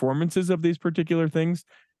the performances of these particular things,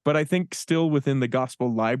 but I think still within the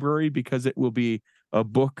gospel library, because it will be a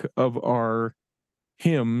book of our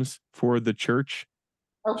hymns for the church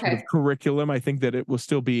sort of curriculum. I think that it will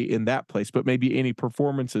still be in that place, but maybe any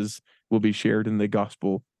performances will be shared in the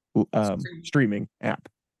gospel streaming app.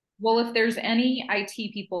 Well, if there's any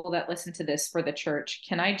IT people that listen to this for the church,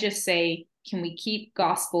 can I just say, can we keep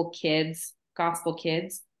gospel kids?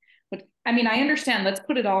 But I mean, I understand. Let's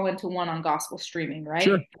put it all into one on gospel streaming, right?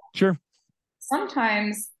 Sure.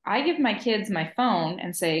 Sometimes I give my kids my phone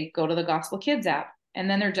and say, go to the Gospel Kids app, and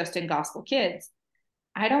then they're just in Gospel Kids.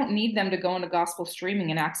 I don't need them to go into gospel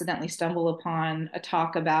streaming and accidentally stumble upon a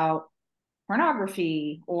talk about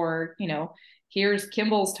pornography, or, here's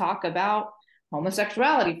Kimball's talk about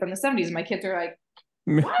homosexuality from the 70s. My kids are like,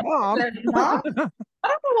 what? Mom? I don't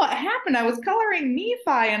know what happened. I was coloring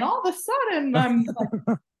Nephi and all of a sudden I'm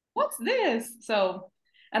like, what's this? So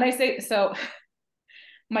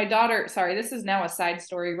my daughter, sorry, this is now a side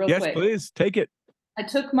story real quick. Yes, please take it. I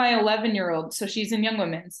took my 11-year-old, so she's in Young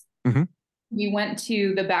Women's. Mm-hmm. We went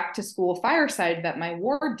to the back to school fireside that my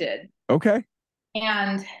ward did. Okay.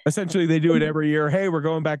 And essentially they do it every year. Hey, we're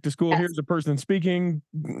going back to school. Yes. Here's a person speaking.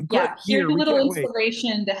 Here's a little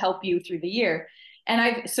inspiration to help you through the year.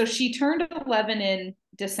 And so she turned 11 in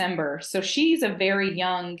December. So she's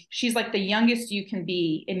she's like the youngest you can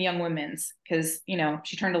be in Young Women's, because,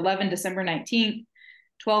 she turned 11 December 19th.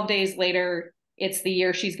 12 days later, it's the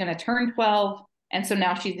year she's going to turn 12. And so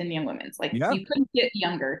now she's in Young Women's. You couldn't get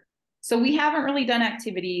younger. So we haven't really done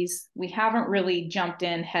activities. We haven't really jumped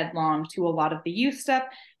in headlong to a lot of the youth stuff,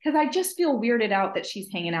 because I just feel weirded out that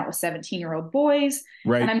she's hanging out with 17-year-old boys.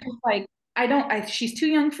 Right. And I'm just like, she's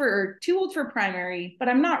too old for primary, but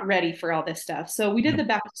I'm not ready for all this stuff. So we did the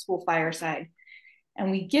back to school fireside, and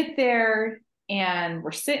we get there and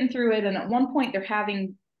we're sitting through it. And at one point they're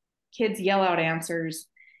having kids yell out answers.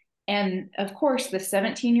 And of course, the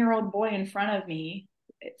 17-year-old boy in front of me,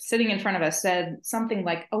 sitting in front of us, said something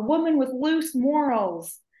like, a woman with loose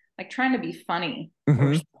morals, like trying to be funny.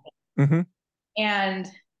 Mm-hmm. Mm-hmm. And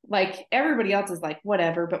like everybody else is like,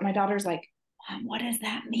 whatever. But my daughter's like, Mom, what does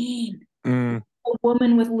that mean? A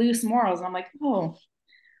woman with loose morals. And I'm like, oh,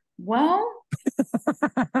 well,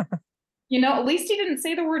 at least he didn't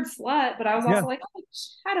say the word slut. But I was also like, oh,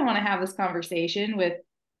 I don't want to have this conversation with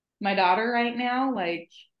my daughter right now.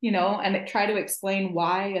 And try to explain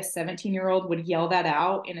why a 17-year-old would yell that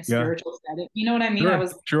out in a spiritual setting. You know what I mean? Sure.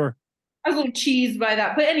 I was a little cheesed by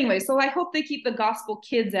that. But anyway, so I hope they keep the Gospel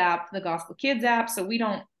Kids app, so we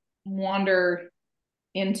don't wander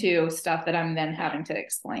into stuff that I'm then having to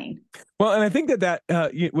explain. Well, and I think that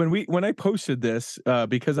when I posted this,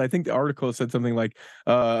 because I think the article said something like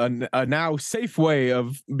a now safe way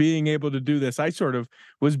of being able to do this, I sort of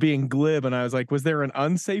was being glib, and I was like, was there an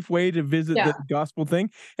unsafe way to visit the gospel thing?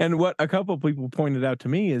 And what a couple of people pointed out to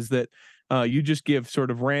me is that you just give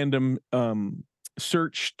sort of random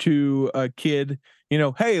search to a kid,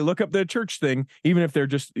 hey, look up the church thing, even if they're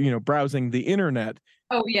just browsing the internet.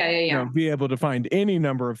 Oh, yeah. Be able to find any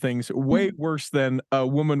number of things way worse than a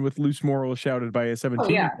woman with loose morals shouted by a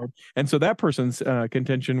 17-year-old. And so that person's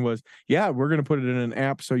contention was, we're going to put it in an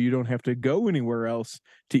app so you don't have to go anywhere else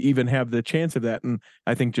to even have the chance of that. And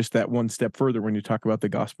I think just that one step further when you talk about the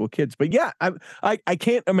gospel kids. But I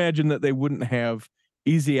can't imagine that they wouldn't have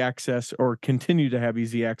easy access or continue to have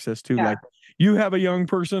easy access to, like, you have a young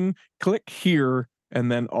person, click here,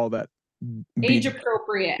 and then all that. Age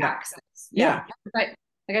appropriate access. Yeah. But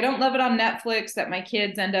I don't love it on Netflix that my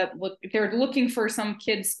kids end up they're looking for some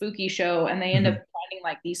kid's spooky show, and they end up finding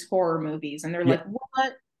like these horror movies, and they're like,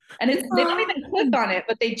 what? And they don't even click on it,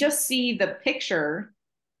 but they just see the picture,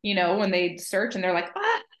 when they search, and they're like,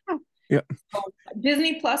 ah. Yeah. So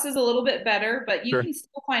Disney Plus is a little bit better, but you can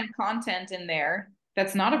still find content in there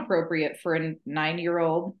that's not appropriate for a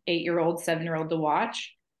 9-year-old, 8-year-old, 7-year-old to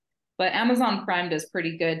watch. But Amazon Prime does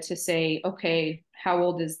pretty good to say, okay, how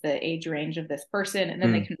old is the age range of this person? And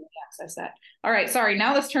then they can access that. All right. Sorry.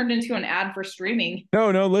 Now this turned into an ad for streaming. No,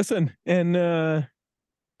 listen. And, the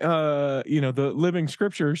Living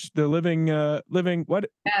Scriptures, the living, what?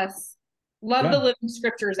 Yes. Love the Living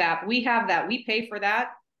Scriptures app. We have that. We pay for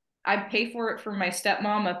that. I pay for it for my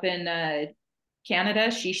stepmom up in Canada.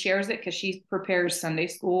 She shares it because she prepares Sunday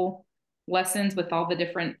school lessons with all the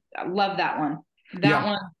different, I love that one. That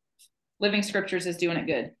one. Living Scriptures is doing it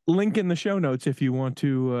good. Link in the show notes if you want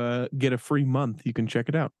to get a free month. You can check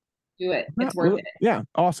it out. Do it. It's worth it. Yeah,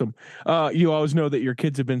 awesome. You always know that your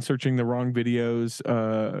kids have been searching the wrong videos,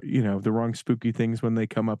 the wrong spooky things when they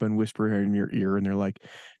come up and whisper in your ear, and they're like,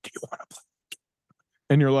 "Do you want to play?"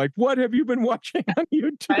 and you're like, what have you been watching on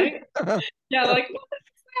YouTube? Right? Yeah, like, what is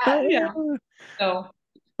that? Yeah. So,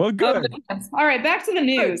 well, good. All right, back to the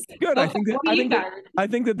news. Good. Okay, I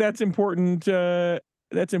think that that's important.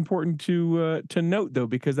 That's important to note, though,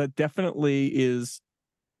 because that definitely is,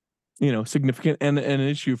 significant and an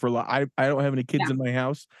issue for a lot. I don't have any kids in my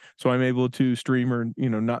house, so I'm able to stream or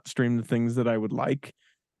not stream the things that I would like.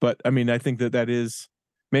 But I mean, I think that is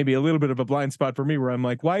maybe a little bit of a blind spot for me, where I'm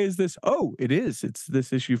like, why is this? Oh, it is. It's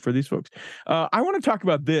this issue for these folks. I want to talk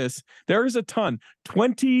about this. There is a ton,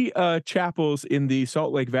 20 chapels in the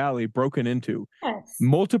Salt Lake Valley broken into,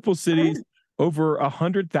 multiple cities, over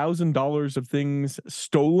 $100,000 of things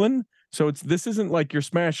stolen. So this isn't like your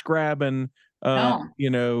smash grab and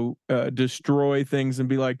destroy things and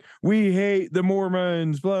be like, we hate the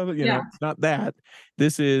Mormons, blah, blah. It's not that.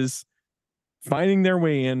 This is finding their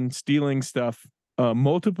way in, stealing stuff.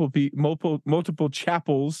 Multiple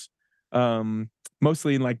chapels,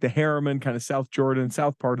 mostly in like the Harriman, kind of South Jordan,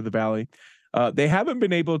 south part of the valley. They haven't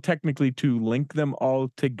been able technically to link them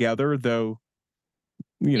all together, though.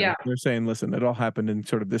 They're saying, listen, it all happened in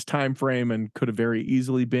sort of this time frame and could have very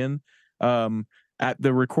easily been. At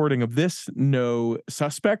the recording of this, no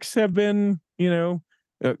suspects have been,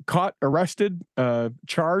 caught, arrested,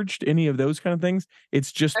 charged, any of those kind of things.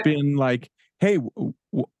 It's just been like, hey,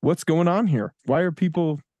 what's going on here? Why are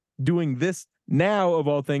people doing this now, of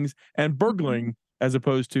all things, and burgling, as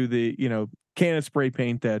opposed to the, can of spray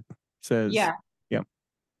paint that says,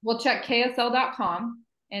 We'll check KSL.com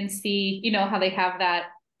and see, how they have that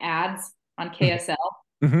ads on KSL,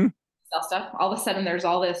 sell stuff. All of a sudden, there's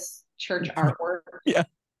all this church artwork,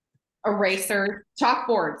 eraser,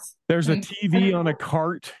 chalkboards. There's a TV on a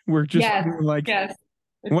cart. We're just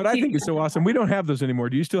what I think is so awesome. We don't have those anymore.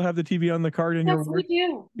 Do you still have the TV on the cart in your ward? We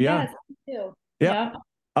do. Yeah. Yes, we do. Yeah.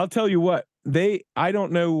 I'll tell you what, I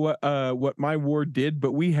don't know what my ward did,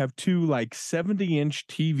 but we have two like 70-inch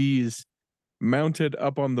TVs mounted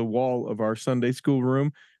up on the wall of our Sunday school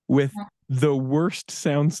room with the worst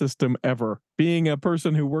sound system ever. Being a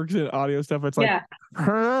person who works in audio stuff, it's like,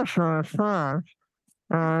 when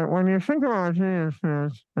you think about Jesus,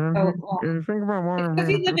 you think about one. Because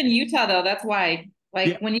you live in Utah, though, that's why.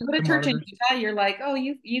 Like when you go to church in Utah, you're like, oh,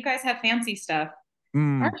 you guys have fancy stuff.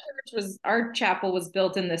 Our chapel was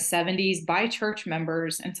built in the 70s by church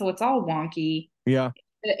members, and so it's all wonky. Yeah.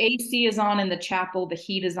 The AC is on in the chapel, the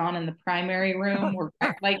heat is on in the primary room.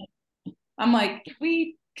 I'm like,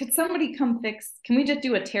 could somebody come fix? Can we just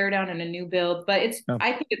do a tear down and a new build? But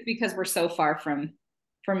I think it's because we're so far from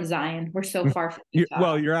Zion. We're so far from Utah.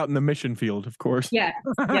 Well, you're out in the mission field, of course. Yeah.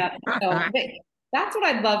 So that's what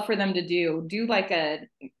I'd love for them to do. Do like get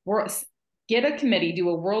a committee, do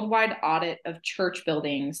a worldwide audit of church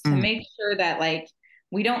buildings to make sure that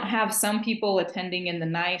we don't have some people attending in the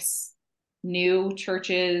nice new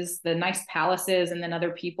churches, the nice palaces, and then other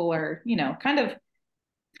people are, kind of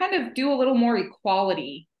do a little more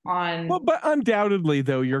equality on. Well, but undoubtedly,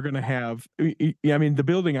 though, you're going to have. I mean, the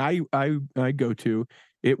building I go to,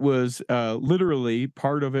 it was literally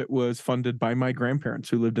part of it was funded by my grandparents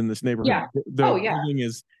who lived in this neighborhood. Yeah. The building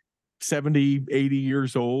is 70, 80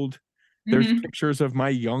 years old. There's pictures of my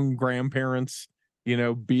young grandparents,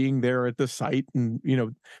 being there at the site, and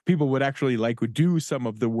people would actually would do some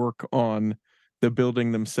of the work on the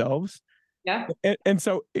building themselves. Yeah. And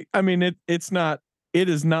so, I mean, it is not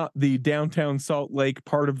the downtown Salt Lake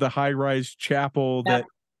part of the high-rise chapel that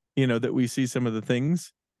that we see some of the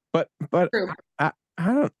things, but I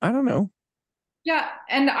don't know. Yeah,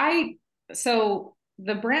 and so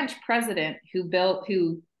the branch president who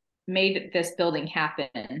made this building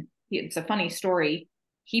happen, it's a funny story.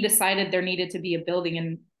 He decided there needed to be a building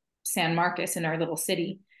in San Marcos, in our little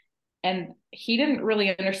city, and he didn't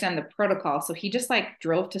really understand the protocol, so he just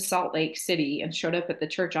drove to Salt Lake City and showed up at the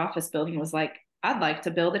church office building and was like, I'd like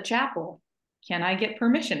to build a chapel. Can I get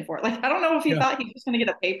permission for it? I don't know if he thought he was going to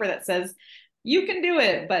get a paper that says you can do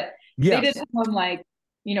it, but they did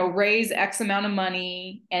raise X amount of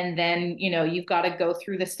money, and then you've got to go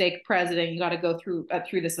through the stake president, you got to go through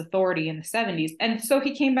this authority in the 70s. And so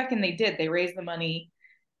he came back and they raised the money,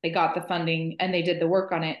 they got the funding, and they did the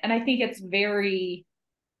work on it. And I think it's very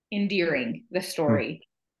endearing, the story.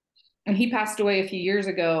 And he passed away a few years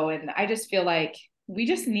ago, and I just feel like we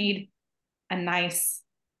just need a nice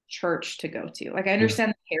church to go to. I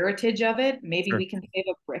understand the heritage of it. Maybe we can save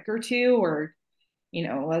a brick or two, or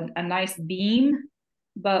a nice beam.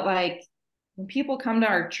 But when people come to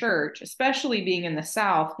our church, especially being in the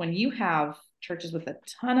South, when you have churches with a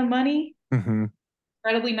ton of money,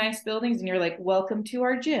 incredibly nice buildings, and you're like, welcome to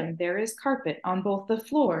our gym. There is carpet on both the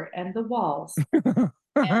floor and the walls.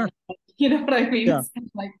 And, you know what I mean? Yeah.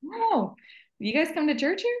 It's like, no, You guys come to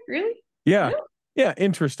church here? Really? Yeah. Really? Yeah,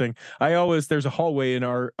 interesting. There's a hallway in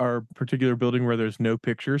our particular building where there's no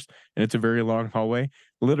pictures, and it's a very long hallway.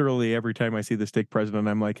 Literally every time I see the stake president,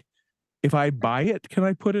 I'm like, if I buy it, can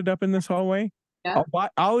I put it up in this hallway? Yeah.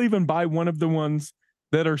 I'll even buy one of the ones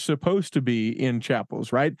that are supposed to be in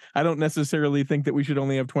chapels, right? I don't necessarily think that we should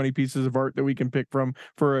only have 20 pieces of art that we can pick from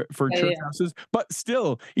for church houses, but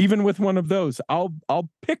still, even with one of those, I'll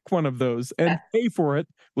pick one of those and pay for it.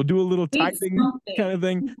 We'll do a little tithing kind of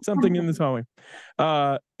thing, something in this hallway.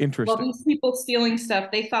 Interesting. Well, these people stealing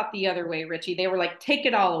stuff, they thought the other way, Richie. They were like, take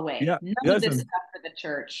it all away. Yeah, None of this stuff for the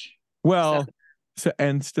church. Well,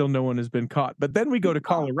 and still no one has been caught. But then we go to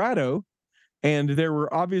Colorado, and there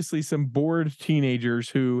were obviously some bored teenagers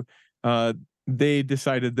who they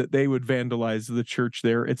decided that they would vandalize the church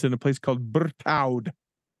there. It's in a place called Berthoud.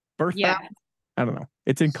 Yeah. I don't know.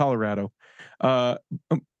 It's in Colorado.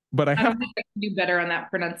 But I don't think I can do better on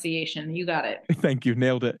that pronunciation. You got it. Thank you.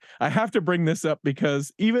 Nailed it. I have to bring this up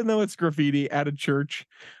because even though it's graffiti at a church,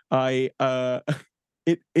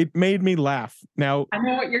 it made me laugh. Now I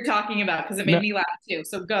know what you're talking about because it made me laugh too.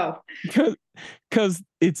 So go. Because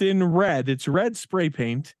it's in red. It's red spray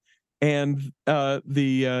paint. And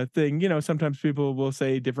the thing, sometimes people will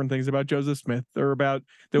say different things about Joseph Smith or about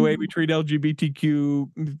the way we treat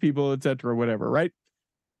LGBTQ people, etc., whatever, right?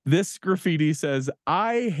 This graffiti says,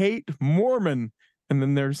 "I hate Mormon," and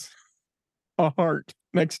then there's a heart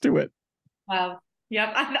next to it. Wow.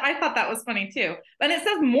 Yep. I thought that was funny too. But it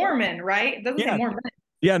says Mormon, right? It doesn't say Mormon.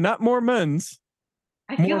 Yeah, not Mormons.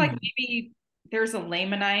 I feel like maybe there's a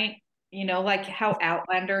Lamanite, like how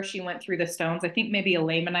Outlander, she went through the stones. I think maybe a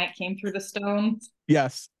Lamanite came through the stones.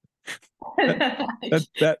 Yes. that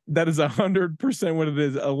is 100% what it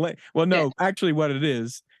is. Actually what it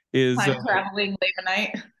is time-traveling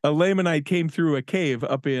Lamanite. A Lamanite came through a cave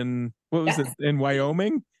up in, what was it, in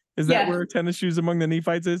Wyoming? Is that where tennis shoes among the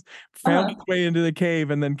Nephites is? Found its way into the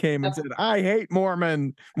cave and then came and said, "I hate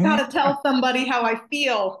Mormon. Gotta tell somebody how I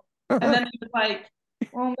feel." And then he was like,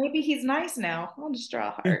 well, maybe he's nice now. I'll just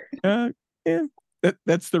draw a heart.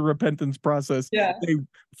 That's the repentance process. Yeah. They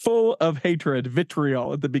full of hatred,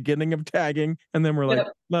 vitriol at the beginning of tagging, and then we're like,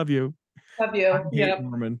 love you. Love you. Yeah.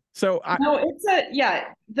 Mormon. So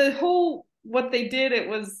the whole what they did,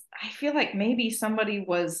 I feel like maybe somebody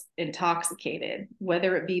was intoxicated,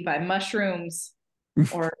 whether it be by mushrooms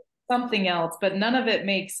or something else, but none of it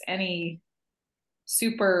makes any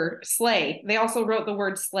super slay. They also wrote the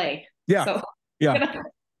word slay. Yeah. So,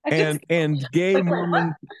 and gay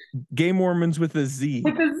Mormons with a Z.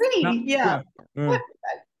 With a Z,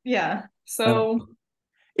 yeah. So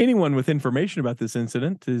anyone with information about this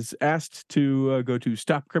incident is asked to go to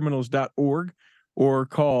stopcriminals.org or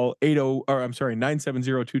call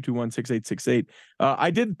 970-221-6868.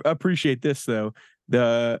 I did appreciate this though.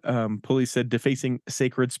 The police said defacing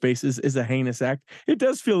sacred spaces is a heinous act. It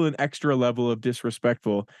does feel an extra level of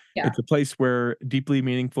disrespectful. Yeah. It's a place where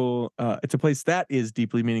it's a place that is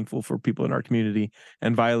deeply meaningful for people in our community,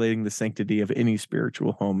 and violating the sanctity of any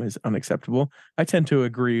spiritual home is unacceptable. I tend to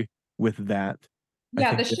agree with that.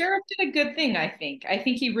 Yeah, the sheriff did a good thing, I think. I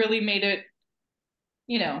think he really made it,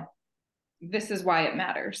 this is why it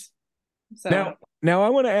matters. So now I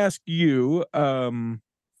want to ask you,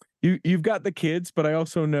 You've got the kids, but I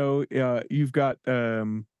also know you've got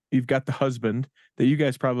the husband that you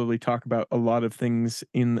guys probably talk about a lot of things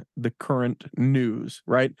in the current news,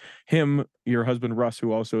 right? Your husband Russ,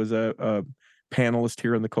 who also is a panelist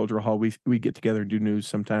here in the Cultural Hall. We get together and do news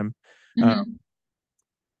sometime.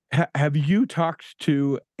 Mm-hmm. Have you talked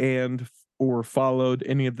to or followed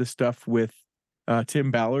any of the stuff with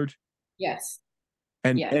Tim Ballard? Yes.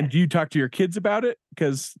 And do you talk to your kids about it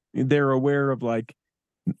because they're aware of that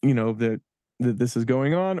this is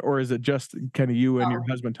going on, or is it just kind of you and your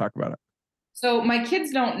husband talk about it? So my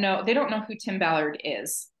kids don't know. They don't know who Tim Ballard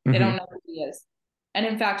is. They don't know who he is. And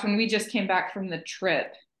in fact, when we just came back from the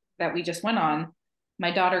trip that we just went on,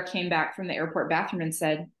 my daughter came back from the airport bathroom and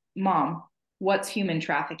said, "Mom, what's human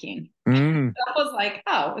trafficking?" I was like,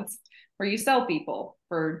 "Oh, it's where you sell people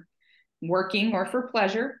for working or for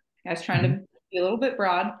pleasure." I was trying to be a little bit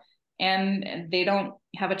broad. And they don't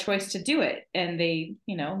have a choice to do it. And they,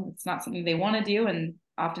 it's not something they want to do. And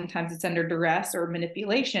oftentimes it's under duress or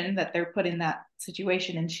manipulation that they're put in that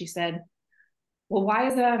situation. And she said, "Well, why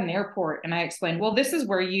is it at an airport?" And I explained, well, this is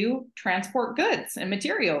where you transport goods and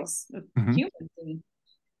materials of humans.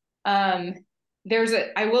 And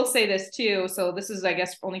I will say this too. So this is, I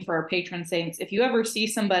guess, only for our patron saints. If you ever see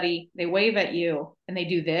somebody, they wave at you and they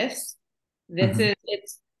do this is,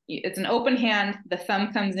 it's an open hand. The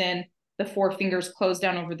thumb comes in, the four fingers close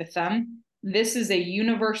down over the thumb. This is a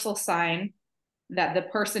universal sign that the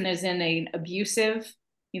person is in an abusive,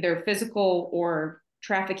 either physical or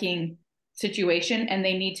trafficking situation, and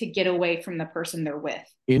they need to get away from the person they're with.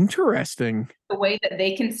 Interesting. The way that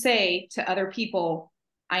they can say to other people,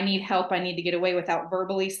 I need help, I need to get away, without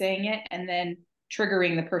verbally saying it and then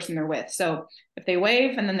triggering the person they're with. So if they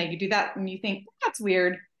wave and then they do that and you think that's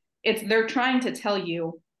weird, they're trying to tell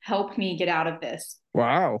you, help me get out of this.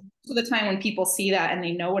 Wow. So the time when people see that and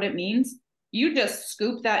they know what it means, you just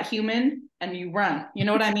scoop that human and you run. You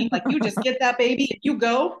know what I mean? Like, you just get that baby and you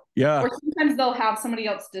go. Yeah. Or sometimes they'll have somebody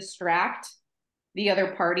else distract the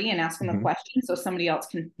other party and ask them a question so somebody else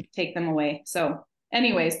can take them away. So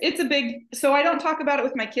anyways, so I don't talk about it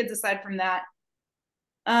with my kids aside from that.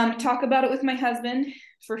 Talk about it with my husband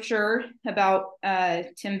for sure, about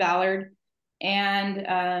Tim Ballard. And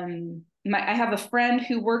I have a friend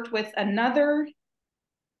who worked with another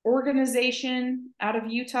organization out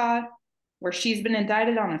of Utah where she's been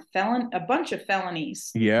indicted on a bunch of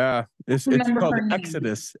felonies. Yeah. It's called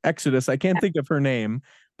Exodus. Exodus. I can't think of her name,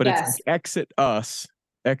 but it's like Exit Us.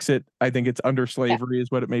 Exit, I think it's under slavery is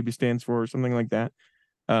what it maybe stands for, or something like that.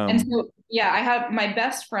 And so, I had my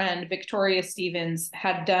best friend, Victoria Stevens,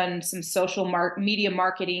 had done some social media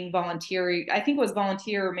marketing volunteering. I think it was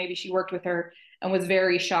volunteer, or maybe she worked with her, and was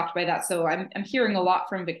very shocked by that. So I'm hearing a lot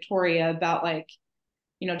from Victoria about, like,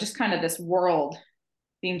 just kind of this world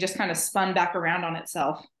being just kind of spun back around on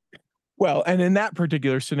itself. Well, and in that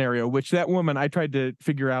particular scenario, which that woman, I tried to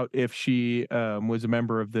figure out if she was a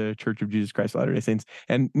member of the Church of Jesus Christ of Latter-day Saints,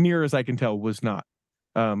 and near as I can tell, was not.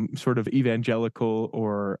 Sort of evangelical,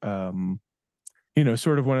 or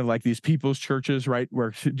sort of one of like these people's churches, right,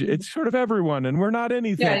 where it's sort of everyone and we're not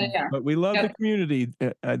anything, but we love the community.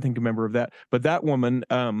 I think a member of that. But that woman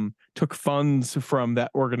took funds from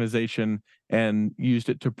that organization and used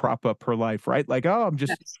it to prop up her life, right? Like, oh, I'm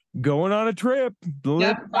just going on a trip,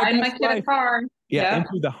 buying my kid a car.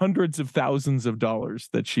 Into the hundreds of thousands of dollars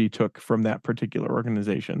that she took from that particular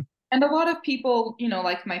organization. And a lot of people,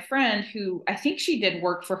 like my friend, who I think she did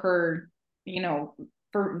work for her,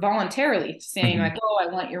 for voluntarily, saying like, oh, I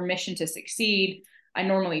want your mission to succeed. I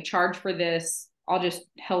normally charge for this. I'll just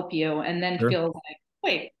help you. And then feels like,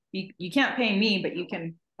 wait, you can't pay me, but you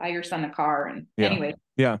can buy your son a car. And anyway.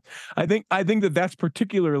 Yeah. I think that that's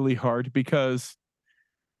particularly hard because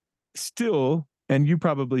still, and you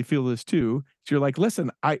probably feel this too, you're like,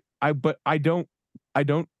 listen, I don't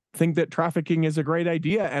think that trafficking is a great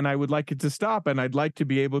idea, and I would like it to stop, and I'd like to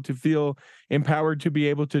be able to feel empowered to be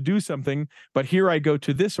able to do something. But here I go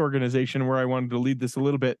to this organization where I wanted to lead this a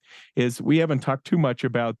little bit, is we haven't talked too much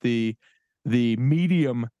about the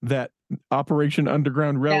medium that Operation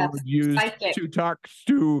Underground Railroad used to talk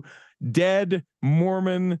to dead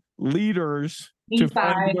Mormon leaders to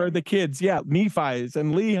find where the kids, Nephi's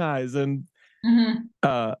and Lehi's and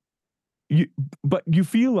but you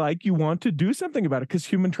feel like you want to do something about it because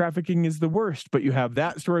human trafficking is the worst. But you have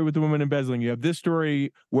that story with the woman embezzling. You have this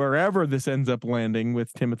story wherever this ends up landing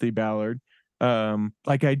with Timothy Ballard. I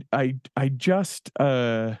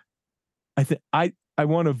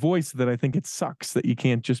want a voice that I think it sucks that you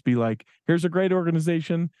can't just be like, here's a great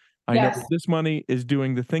organization. I know that this money is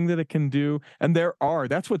doing the thing that it can do. And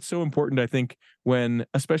that's what's so important, I think, when,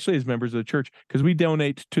 especially as members of the church, because we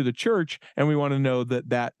donate to the church and we want to know that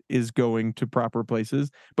that is going to proper places.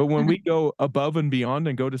 But when we go above and beyond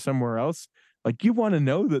and go to somewhere else, like, you want to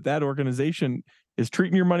know that that organization is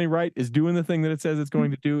treating your money right, is doing the thing that it says it's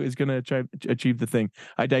going to do, is going to achieve the thing.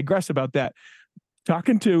 I digress about that.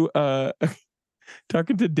 Talking to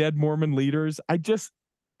dead Mormon leaders,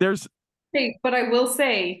 but I will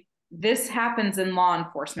say, this happens in law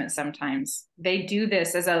enforcement sometimes. They do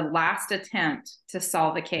this as a last attempt to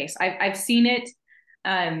solve a case. I've seen it.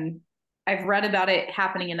 I've read about it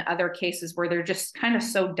happening in other cases where they're just kind of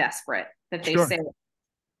so desperate that they say,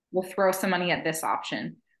 we'll throw some money at this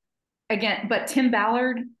option. Again, but Tim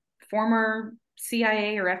Ballard, former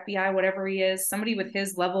CIA or FBI, whatever he is, somebody with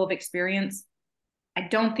his level of experience, I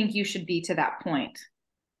don't think you should be to that point.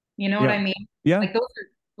 You know what I mean? Yeah. Like,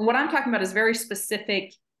 what I'm talking about is very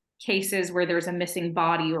specific cases where there's a missing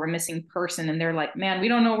body or a missing person, and they're like, man, we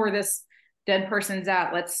don't know where this dead person's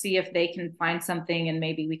at. Let's see if they can find something, and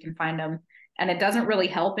maybe we can find them. And it doesn't really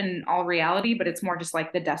help in all reality, but it's more just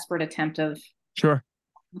like the desperate attempt of. Sure.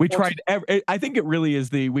 We tried. I think it really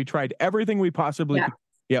is we tried everything we possibly could.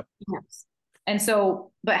 Yep. Yes. And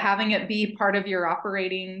so, but having it be part of your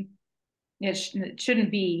operating, it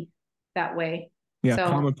shouldn't be that way. Yeah.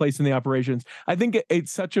 Commonplace in the operations. I think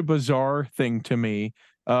it's such a bizarre thing to me.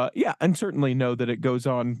 And certainly know that it goes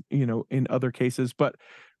on, in other cases, but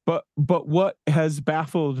what has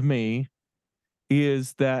baffled me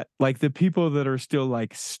is that, like, the people that are still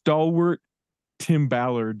like stalwart Tim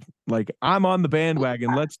Ballard, like, I'm on the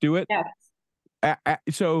bandwagon, let's do it. Yes.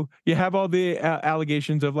 So you have all the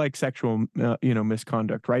allegations of like sexual,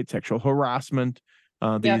 misconduct, right? Sexual harassment,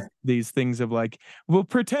 these things of like, well,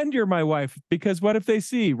 pretend you're my wife because what if they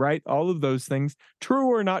see, right? All of those things, true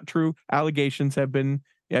or not true, allegations have been.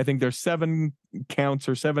 I think there's 7 counts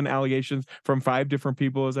or 7 allegations from 5 different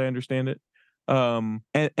people, as I understand it. And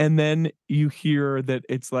then you hear that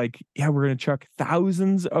it's like, yeah, we're going to chuck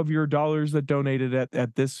thousands of your dollars that donated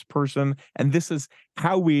at this person. And this is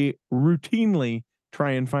how we routinely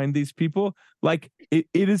try and find these people. Like it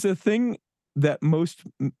is a thing that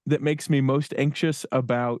makes me most anxious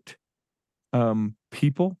about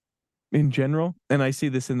people in general. And I see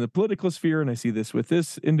this in the political sphere, and I see this with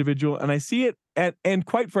this individual, and I see it and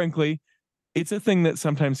quite frankly, it's a thing that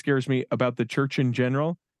sometimes scares me about the church in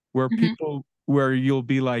general, where where you'll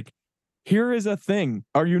be like, here is a thing.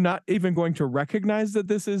 Are you not even going to recognize that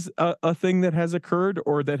this is a thing that has occurred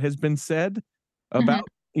or that has been said about,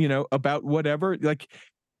 about whatever? Like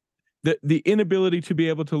the inability to be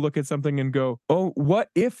able to look at something and go, oh, what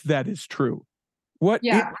if that is true? What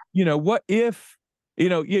if, what if,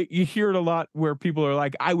 you hear it a lot where people are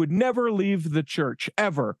like, I would never leave the church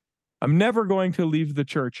ever. I'm never going to leave the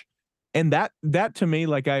church. And that to me,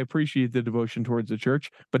 like, I appreciate the devotion towards the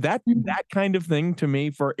church, but that kind of thing to me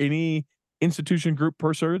for any institution, group,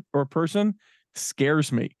 person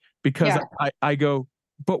scares me because I go,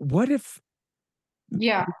 but what if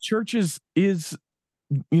the church is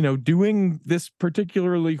doing this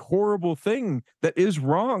particularly horrible thing that is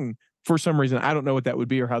wrong for some reason? I don't know what that would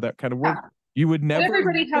be or how that kind of works. You would never. But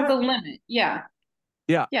everybody has a limit. Yeah.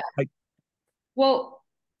 Well,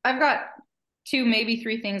 I've got 2, maybe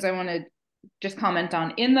 3 things I want to just comment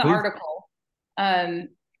on in the article. The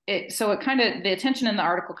attention in the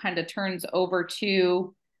article kind of turns over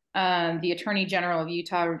to the Attorney General of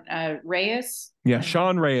Utah, Reyes. Yeah,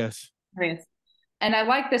 Sean Reyes. And I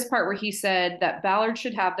like this part where he said that Ballard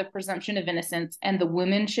should have the presumption of innocence and the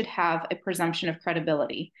women should have a presumption of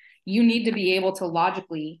credibility. You need to be able to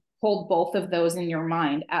logically hold both of those in your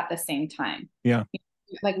mind at the same time. Yeah.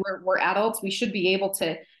 Like we're adults, we should be able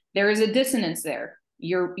to. There is a dissonance there.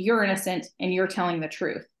 You're innocent and you're telling the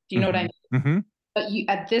truth. Do you know what I mean? Mm-hmm. But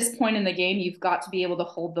at this point in the game, you've got to be able to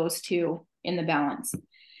hold those 2 in the balance.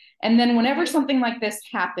 And then whenever something like this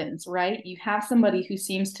happens, right, you have somebody who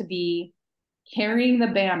seems to be carrying the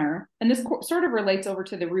banner, and this sort of relates over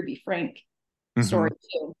to the Ruby Frank story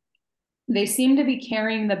too. They seem to be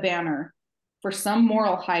carrying the banner for some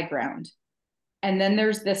moral high ground. And then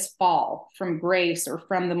there's this fall from grace or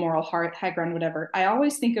from the moral high ground, whatever. I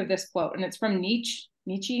always think of this quote, and it's from Nietzsche.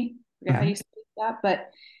 I forget how you say that, but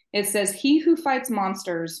it says, he who fights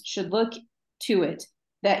monsters should look to it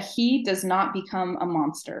that he does not become a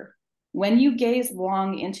monster. When you gaze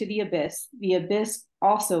long into the abyss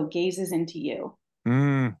also gazes into you.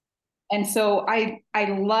 And so I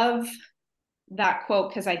love that quote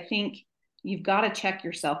because I think you've got to check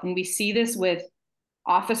yourself. And we see this with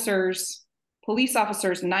police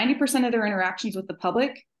officers, 90% of their interactions with the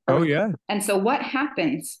public. And so what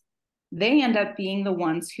happens? They end up being the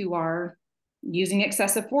ones who are using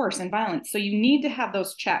excessive force and violence. So you need to have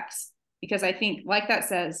those checks because I think, like that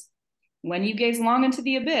says, when you gaze long into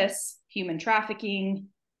the abyss, human trafficking,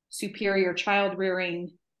 superior child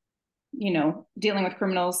rearing, dealing with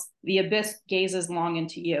criminals, the abyss gazes long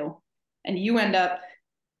into you and you end up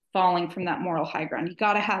falling from that moral high ground. You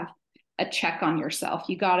got to have a check on yourself.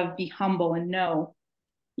 You got to be humble and know,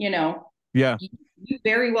 you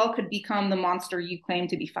very well could become the monster you claim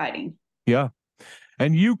to be fighting. Yeah.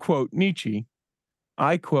 And you quote Nietzsche.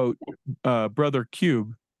 I quote Brother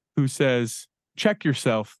Cube, who says, check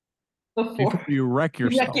yourself before you wreck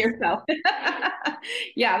yourself.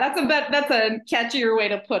 Yeah, that's a catchier way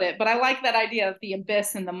to put it. But I like that idea of the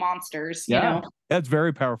abyss and the monsters, you know. That's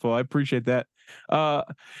very powerful. I appreciate that.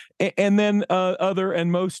 And then other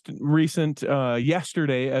and most recent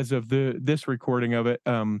yesterday, as of this recording of it,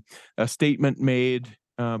 a statement made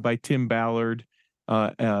by Tim Ballard,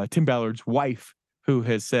 Tim Ballard's wife, who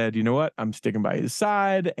has said, you know what, I'm sticking by his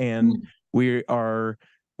side, and we are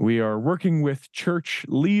working with church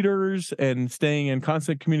leaders and staying in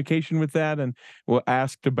constant communication with that. And we're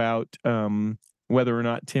asked about whether or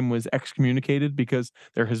not Tim was excommunicated, because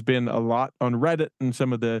there has been a lot on Reddit and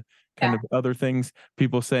some of the kind of other things,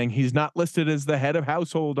 people saying he's not listed as the head of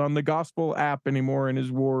household on the gospel app anymore in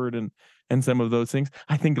his ward, and some of those things.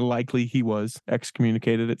 I think likely he was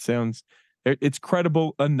excommunicated. It sounds, it's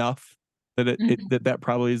credible enough that that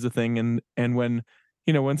probably is a thing. And when,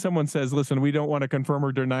 when someone says, listen, we don't want to confirm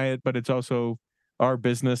or deny it, but it's also our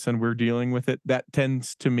business and we're dealing with it, that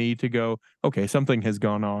tends to me to go, okay, something has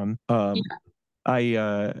gone on.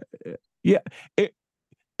 Yeah,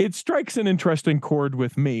 it strikes an interesting chord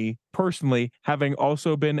with me personally, having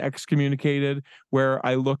also been excommunicated, where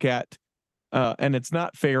I look at, and it's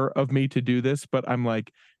not fair of me to do this, but I'm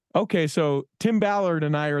like, okay, so Tim Ballard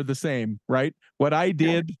and I are the same, right? What I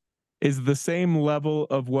did is the same level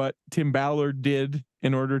of what Tim Ballard did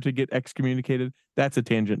in order to get excommunicated. That's a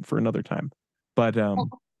tangent for another time. But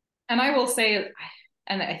And I will say,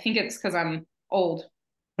 and I think it's because I'm old,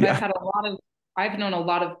 but yeah, I've known a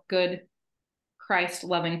lot of good Christ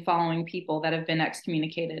loving following people that have been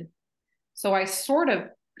excommunicated. So I sort of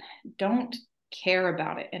don't care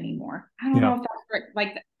about it anymore. I don't know if that's right.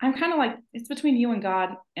 Like, I'm kind of like, it's between you and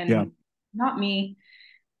God and not me.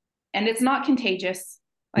 And it's not contagious.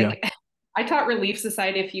 Like, I taught Relief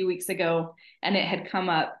Society a few weeks ago and it had come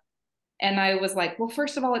up. And I was like, well,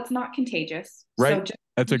 first of all, it's not contagious. Right. So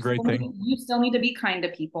That's a great thing. You still need to be kind to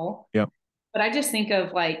people. Yep. But I just think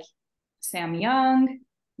of like Sam Young,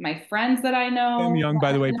 my friends that I know. Sam Young,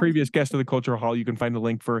 by the way, previous guest of the Cultural Hall. You can find a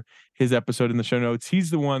link for his episode in the show notes.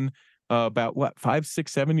 He's the one about 5,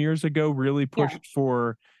 6, 7 years ago really pushed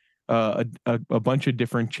for a bunch of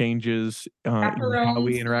different changes in how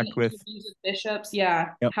we interact with bishops.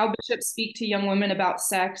 How bishops speak to young women about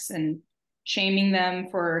sex and shaming them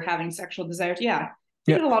for having sexual desires.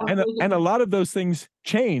 And a lot of those things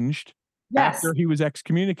changed after he was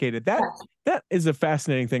excommunicated. That is a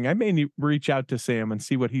fascinating thing. I may reach out to Sam and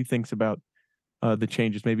see what he thinks about the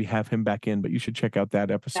changes, maybe have him back in, but you should check out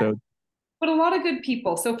that episode. But a lot of good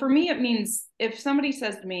people. So for me, it means if somebody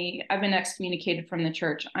says to me, I've been excommunicated from the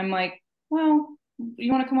church, I'm like, well,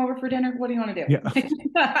 you want to come over for dinner? What do you want to do?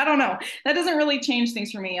 I don't know. That doesn't really change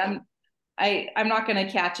things for me. I'm not going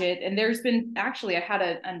to catch it. And there's been, actually, I had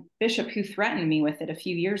a bishop who threatened me with it a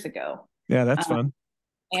few years ago. Yeah, that's fun.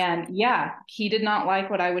 And he did not like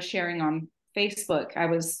what I was sharing on Facebook. I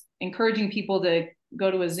was encouraging people to go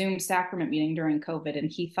to a Zoom sacrament meeting during COVID, and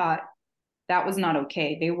he thought that was not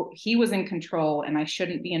okay. He was in control, and I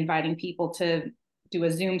shouldn't be inviting people to do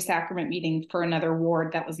a Zoom sacrament meeting for another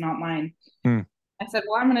ward that was not mine. I said,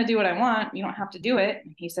 well, I'm going to do what I want. You don't have to do it.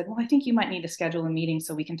 And he said, well, I think you might need to schedule a meeting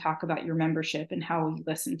so we can talk about your membership and how you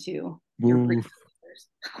listen to your preachers.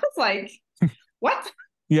 I was like, what?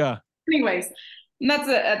 Yeah. Anyways,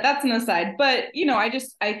 that's an aside. But,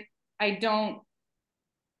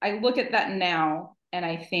 I look at that now and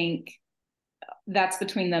I think that's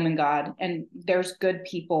between them and God. And there's good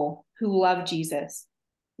people who love Jesus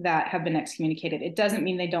that have been excommunicated. It doesn't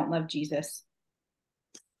mean they don't love Jesus.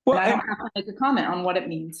 Well, I don't have to make a comment on what it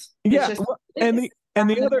means. And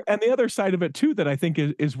the other side of it too that I think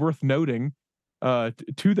is worth noting,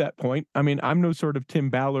 to that point. I mean, I'm no sort of Tim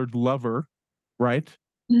Ballard lover, right?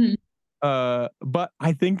 Mm-hmm. But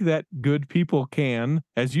I think that good people can,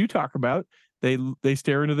 as you talk about, they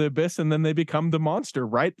stare into the abyss and then they become the monster,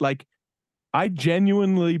 right? Like, I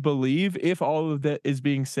genuinely believe, if all of that is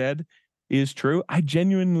being said is true, I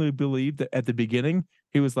genuinely believe that at the beginning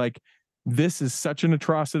he was like, this is such an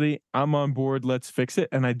atrocity, I'm on board, let's fix it.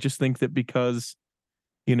 And I just think that because,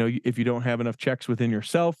 if you don't have enough checks within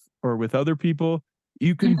yourself or with other people,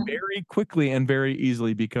 you can very quickly and very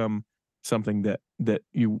easily become something that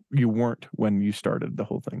you weren't when you started the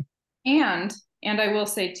whole thing. And I will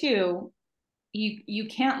say too, you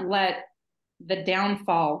can't let the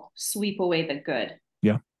downfall sweep away the good.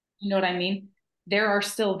 Yeah. You know what I mean? There are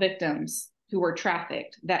still victims who were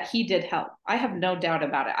trafficked that he did help. I have no doubt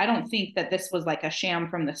about it. I don't think that this was like a sham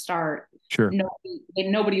from the start. Sure.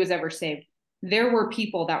 Nobody was ever saved. There were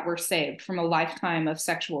people that were saved from a lifetime of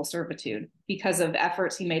sexual servitude because of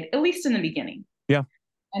efforts he made, at least in the beginning. Yeah.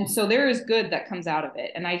 And so there is good that comes out of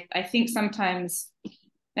it. And I think sometimes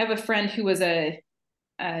I have a friend who was a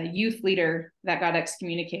youth leader that got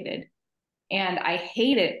excommunicated. And I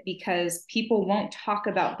hate it because people won't talk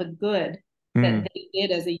about the good that they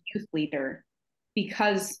did as a youth leader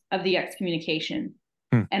because of the excommunication.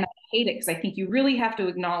 And I hate it because I think you really have to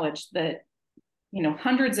acknowledge that,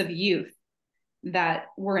 hundreds of youth that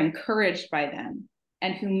were encouraged by them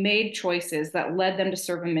and who made choices that led them to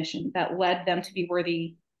serve a mission, that led them to be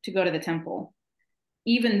worthy to go to the temple,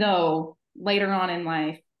 even though later on in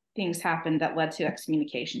life, things happened that led to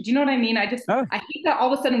excommunication. Do you know what I mean? I hate that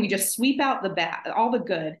all of a sudden we just sweep out the bad, all the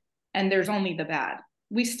good, and there's only the bad.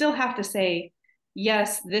 We still have to say,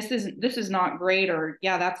 yes, this is not great, or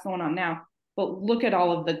yeah, that's going on now, but look at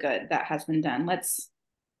all of the good that has been done. Let's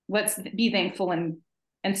be thankful and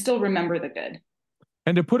still remember the good.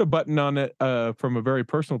 And to put a button on it, from a very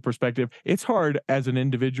personal perspective, it's hard as an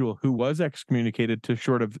individual who was excommunicated to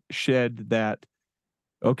sort of shed that,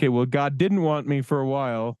 okay, well, God didn't want me for a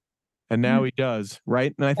while, And now he does,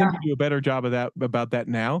 right? And I think you do a better job of that about that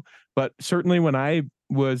now. But certainly when I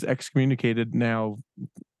was excommunicated now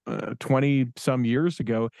 20 some years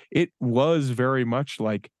ago, it was very much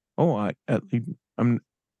like, oh, I'm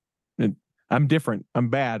different. I'm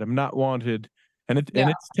bad. I'm not wanted. And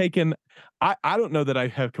it's taken, I don't know that I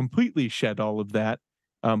have completely shed all of that.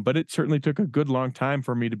 But it certainly took a good long time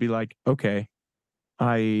for me to be like, okay,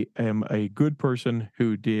 I am a good person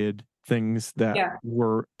who did things that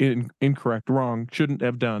were incorrect, wrong, shouldn't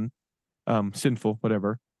have done, sinful,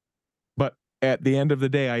 whatever. But at the end of the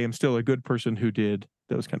day, I am still a good person who did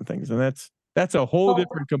those kind of things. And that's a whole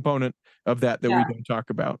different component of that we don't talk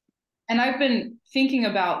about. And I've been thinking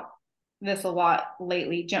about this a lot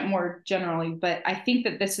lately, more generally, but I think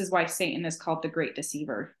that this is why Satan is called the great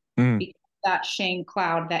deceiver. Because that shame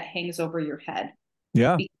cloud that hangs over your head.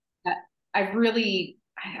 Yeah. I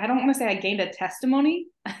don't want to say I gained a testimony,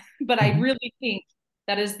 but I really think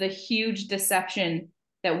that is the huge deception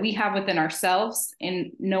that we have within ourselves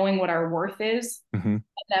in knowing what our worth is, and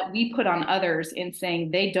that we put on others in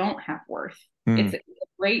saying they don't have worth. It's a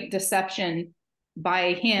great deception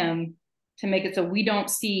by him to make it so we don't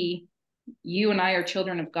see you and I are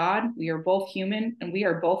children of God. We are both human and we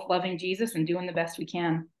are both loving Jesus and doing the best we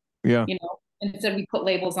can. Yeah. You know, instead we put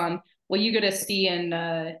labels on, well, you get to see in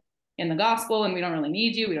the gospel and we don't really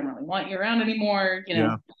need you. We don't really want you around anymore. You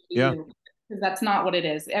know, because that's not what it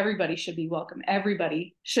is. Everybody should be welcome.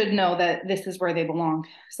 Everybody should know that this is where they belong.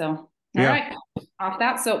 So, all right, off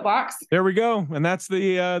that soapbox. There we go. And that's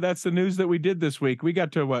the news that we did this week. We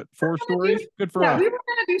got to 4 stories? Good for us. We were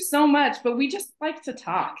going to do so much, but we just like to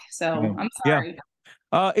talk. So I'm sorry.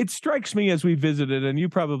 It strikes me as we visited, and you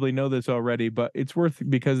probably know this already, but it's worth,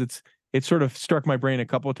 because it sort of struck my brain a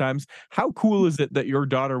couple of times. How cool is it that your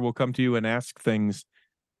daughter will come to you and ask things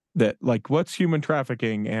that, like, what's human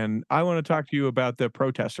trafficking? And I want to talk to you about the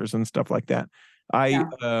protesters and stuff like that. I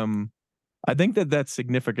think that that's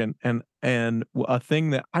significant, and a thing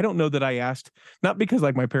that I don't know that I asked, not because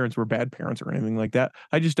like my parents were bad parents or anything like that.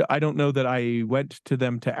 I don't know that I went to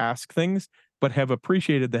them to ask things, but have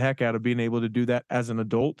appreciated the heck out of being able to do that as an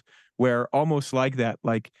adult, where almost like that,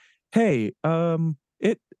 like, hey,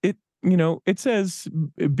 it says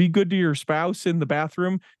be good to your spouse in the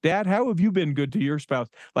bathroom. Dad, how have you been good to your spouse?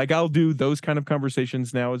 Like, I'll do those kind of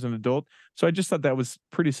conversations now as an adult. So I just thought that was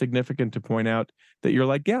pretty significant to point out that you're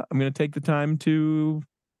like, yeah, I'm going to take the time to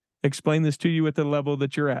explain this to you at the level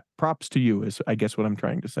that you're at. Props to you is, I guess, what I'm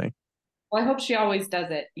trying to say. Well, I hope she always does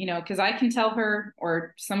it, because I can tell her,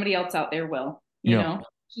 or somebody else out there will, you know,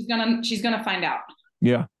 she's gonna find out.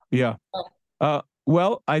 Yeah. Yeah.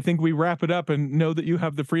 Well, I think we wrap it up, and know that you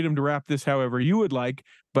have the freedom to wrap this however you would like,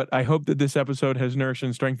 but I hope that this episode has nourished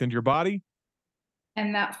and strengthened your body.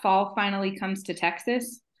 And that fall finally comes to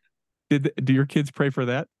Texas. Do your kids pray for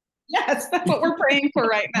that? Yes, that's what we're praying for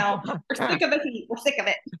right now. We're sick of the heat. We're sick of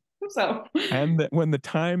it. So, and that when the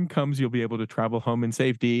time comes, you'll be able to travel home in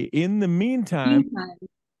safety. In the meantime,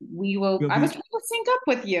 we will. I was trying to sync up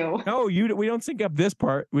with you. No, we don't sync up this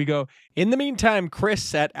part. We go, in the meantime,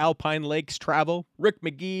 Chris at Alpine Lakes Travel, Rick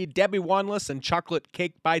McGee, Debbie Wanless, and Chocolate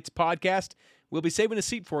Cake Bites Podcast. We'll be saving a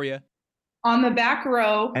seat for you on the back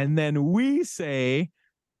row. And then we say,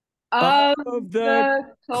 of the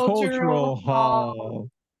Cultural Hall.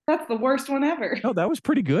 That's the worst one ever. No, that was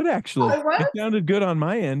pretty good, actually. Oh, it sounded good on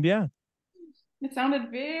my end, yeah. It sounded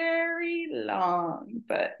very long,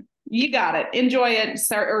 but you got it. Enjoy it.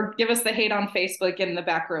 Or give us the hate on Facebook in the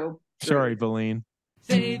back row. Sorry, Valine.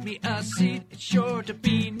 Save me a seat. It's sure to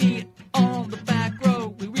be neat on the back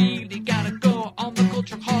row. We really gotta go on the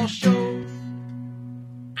Culture Hall show.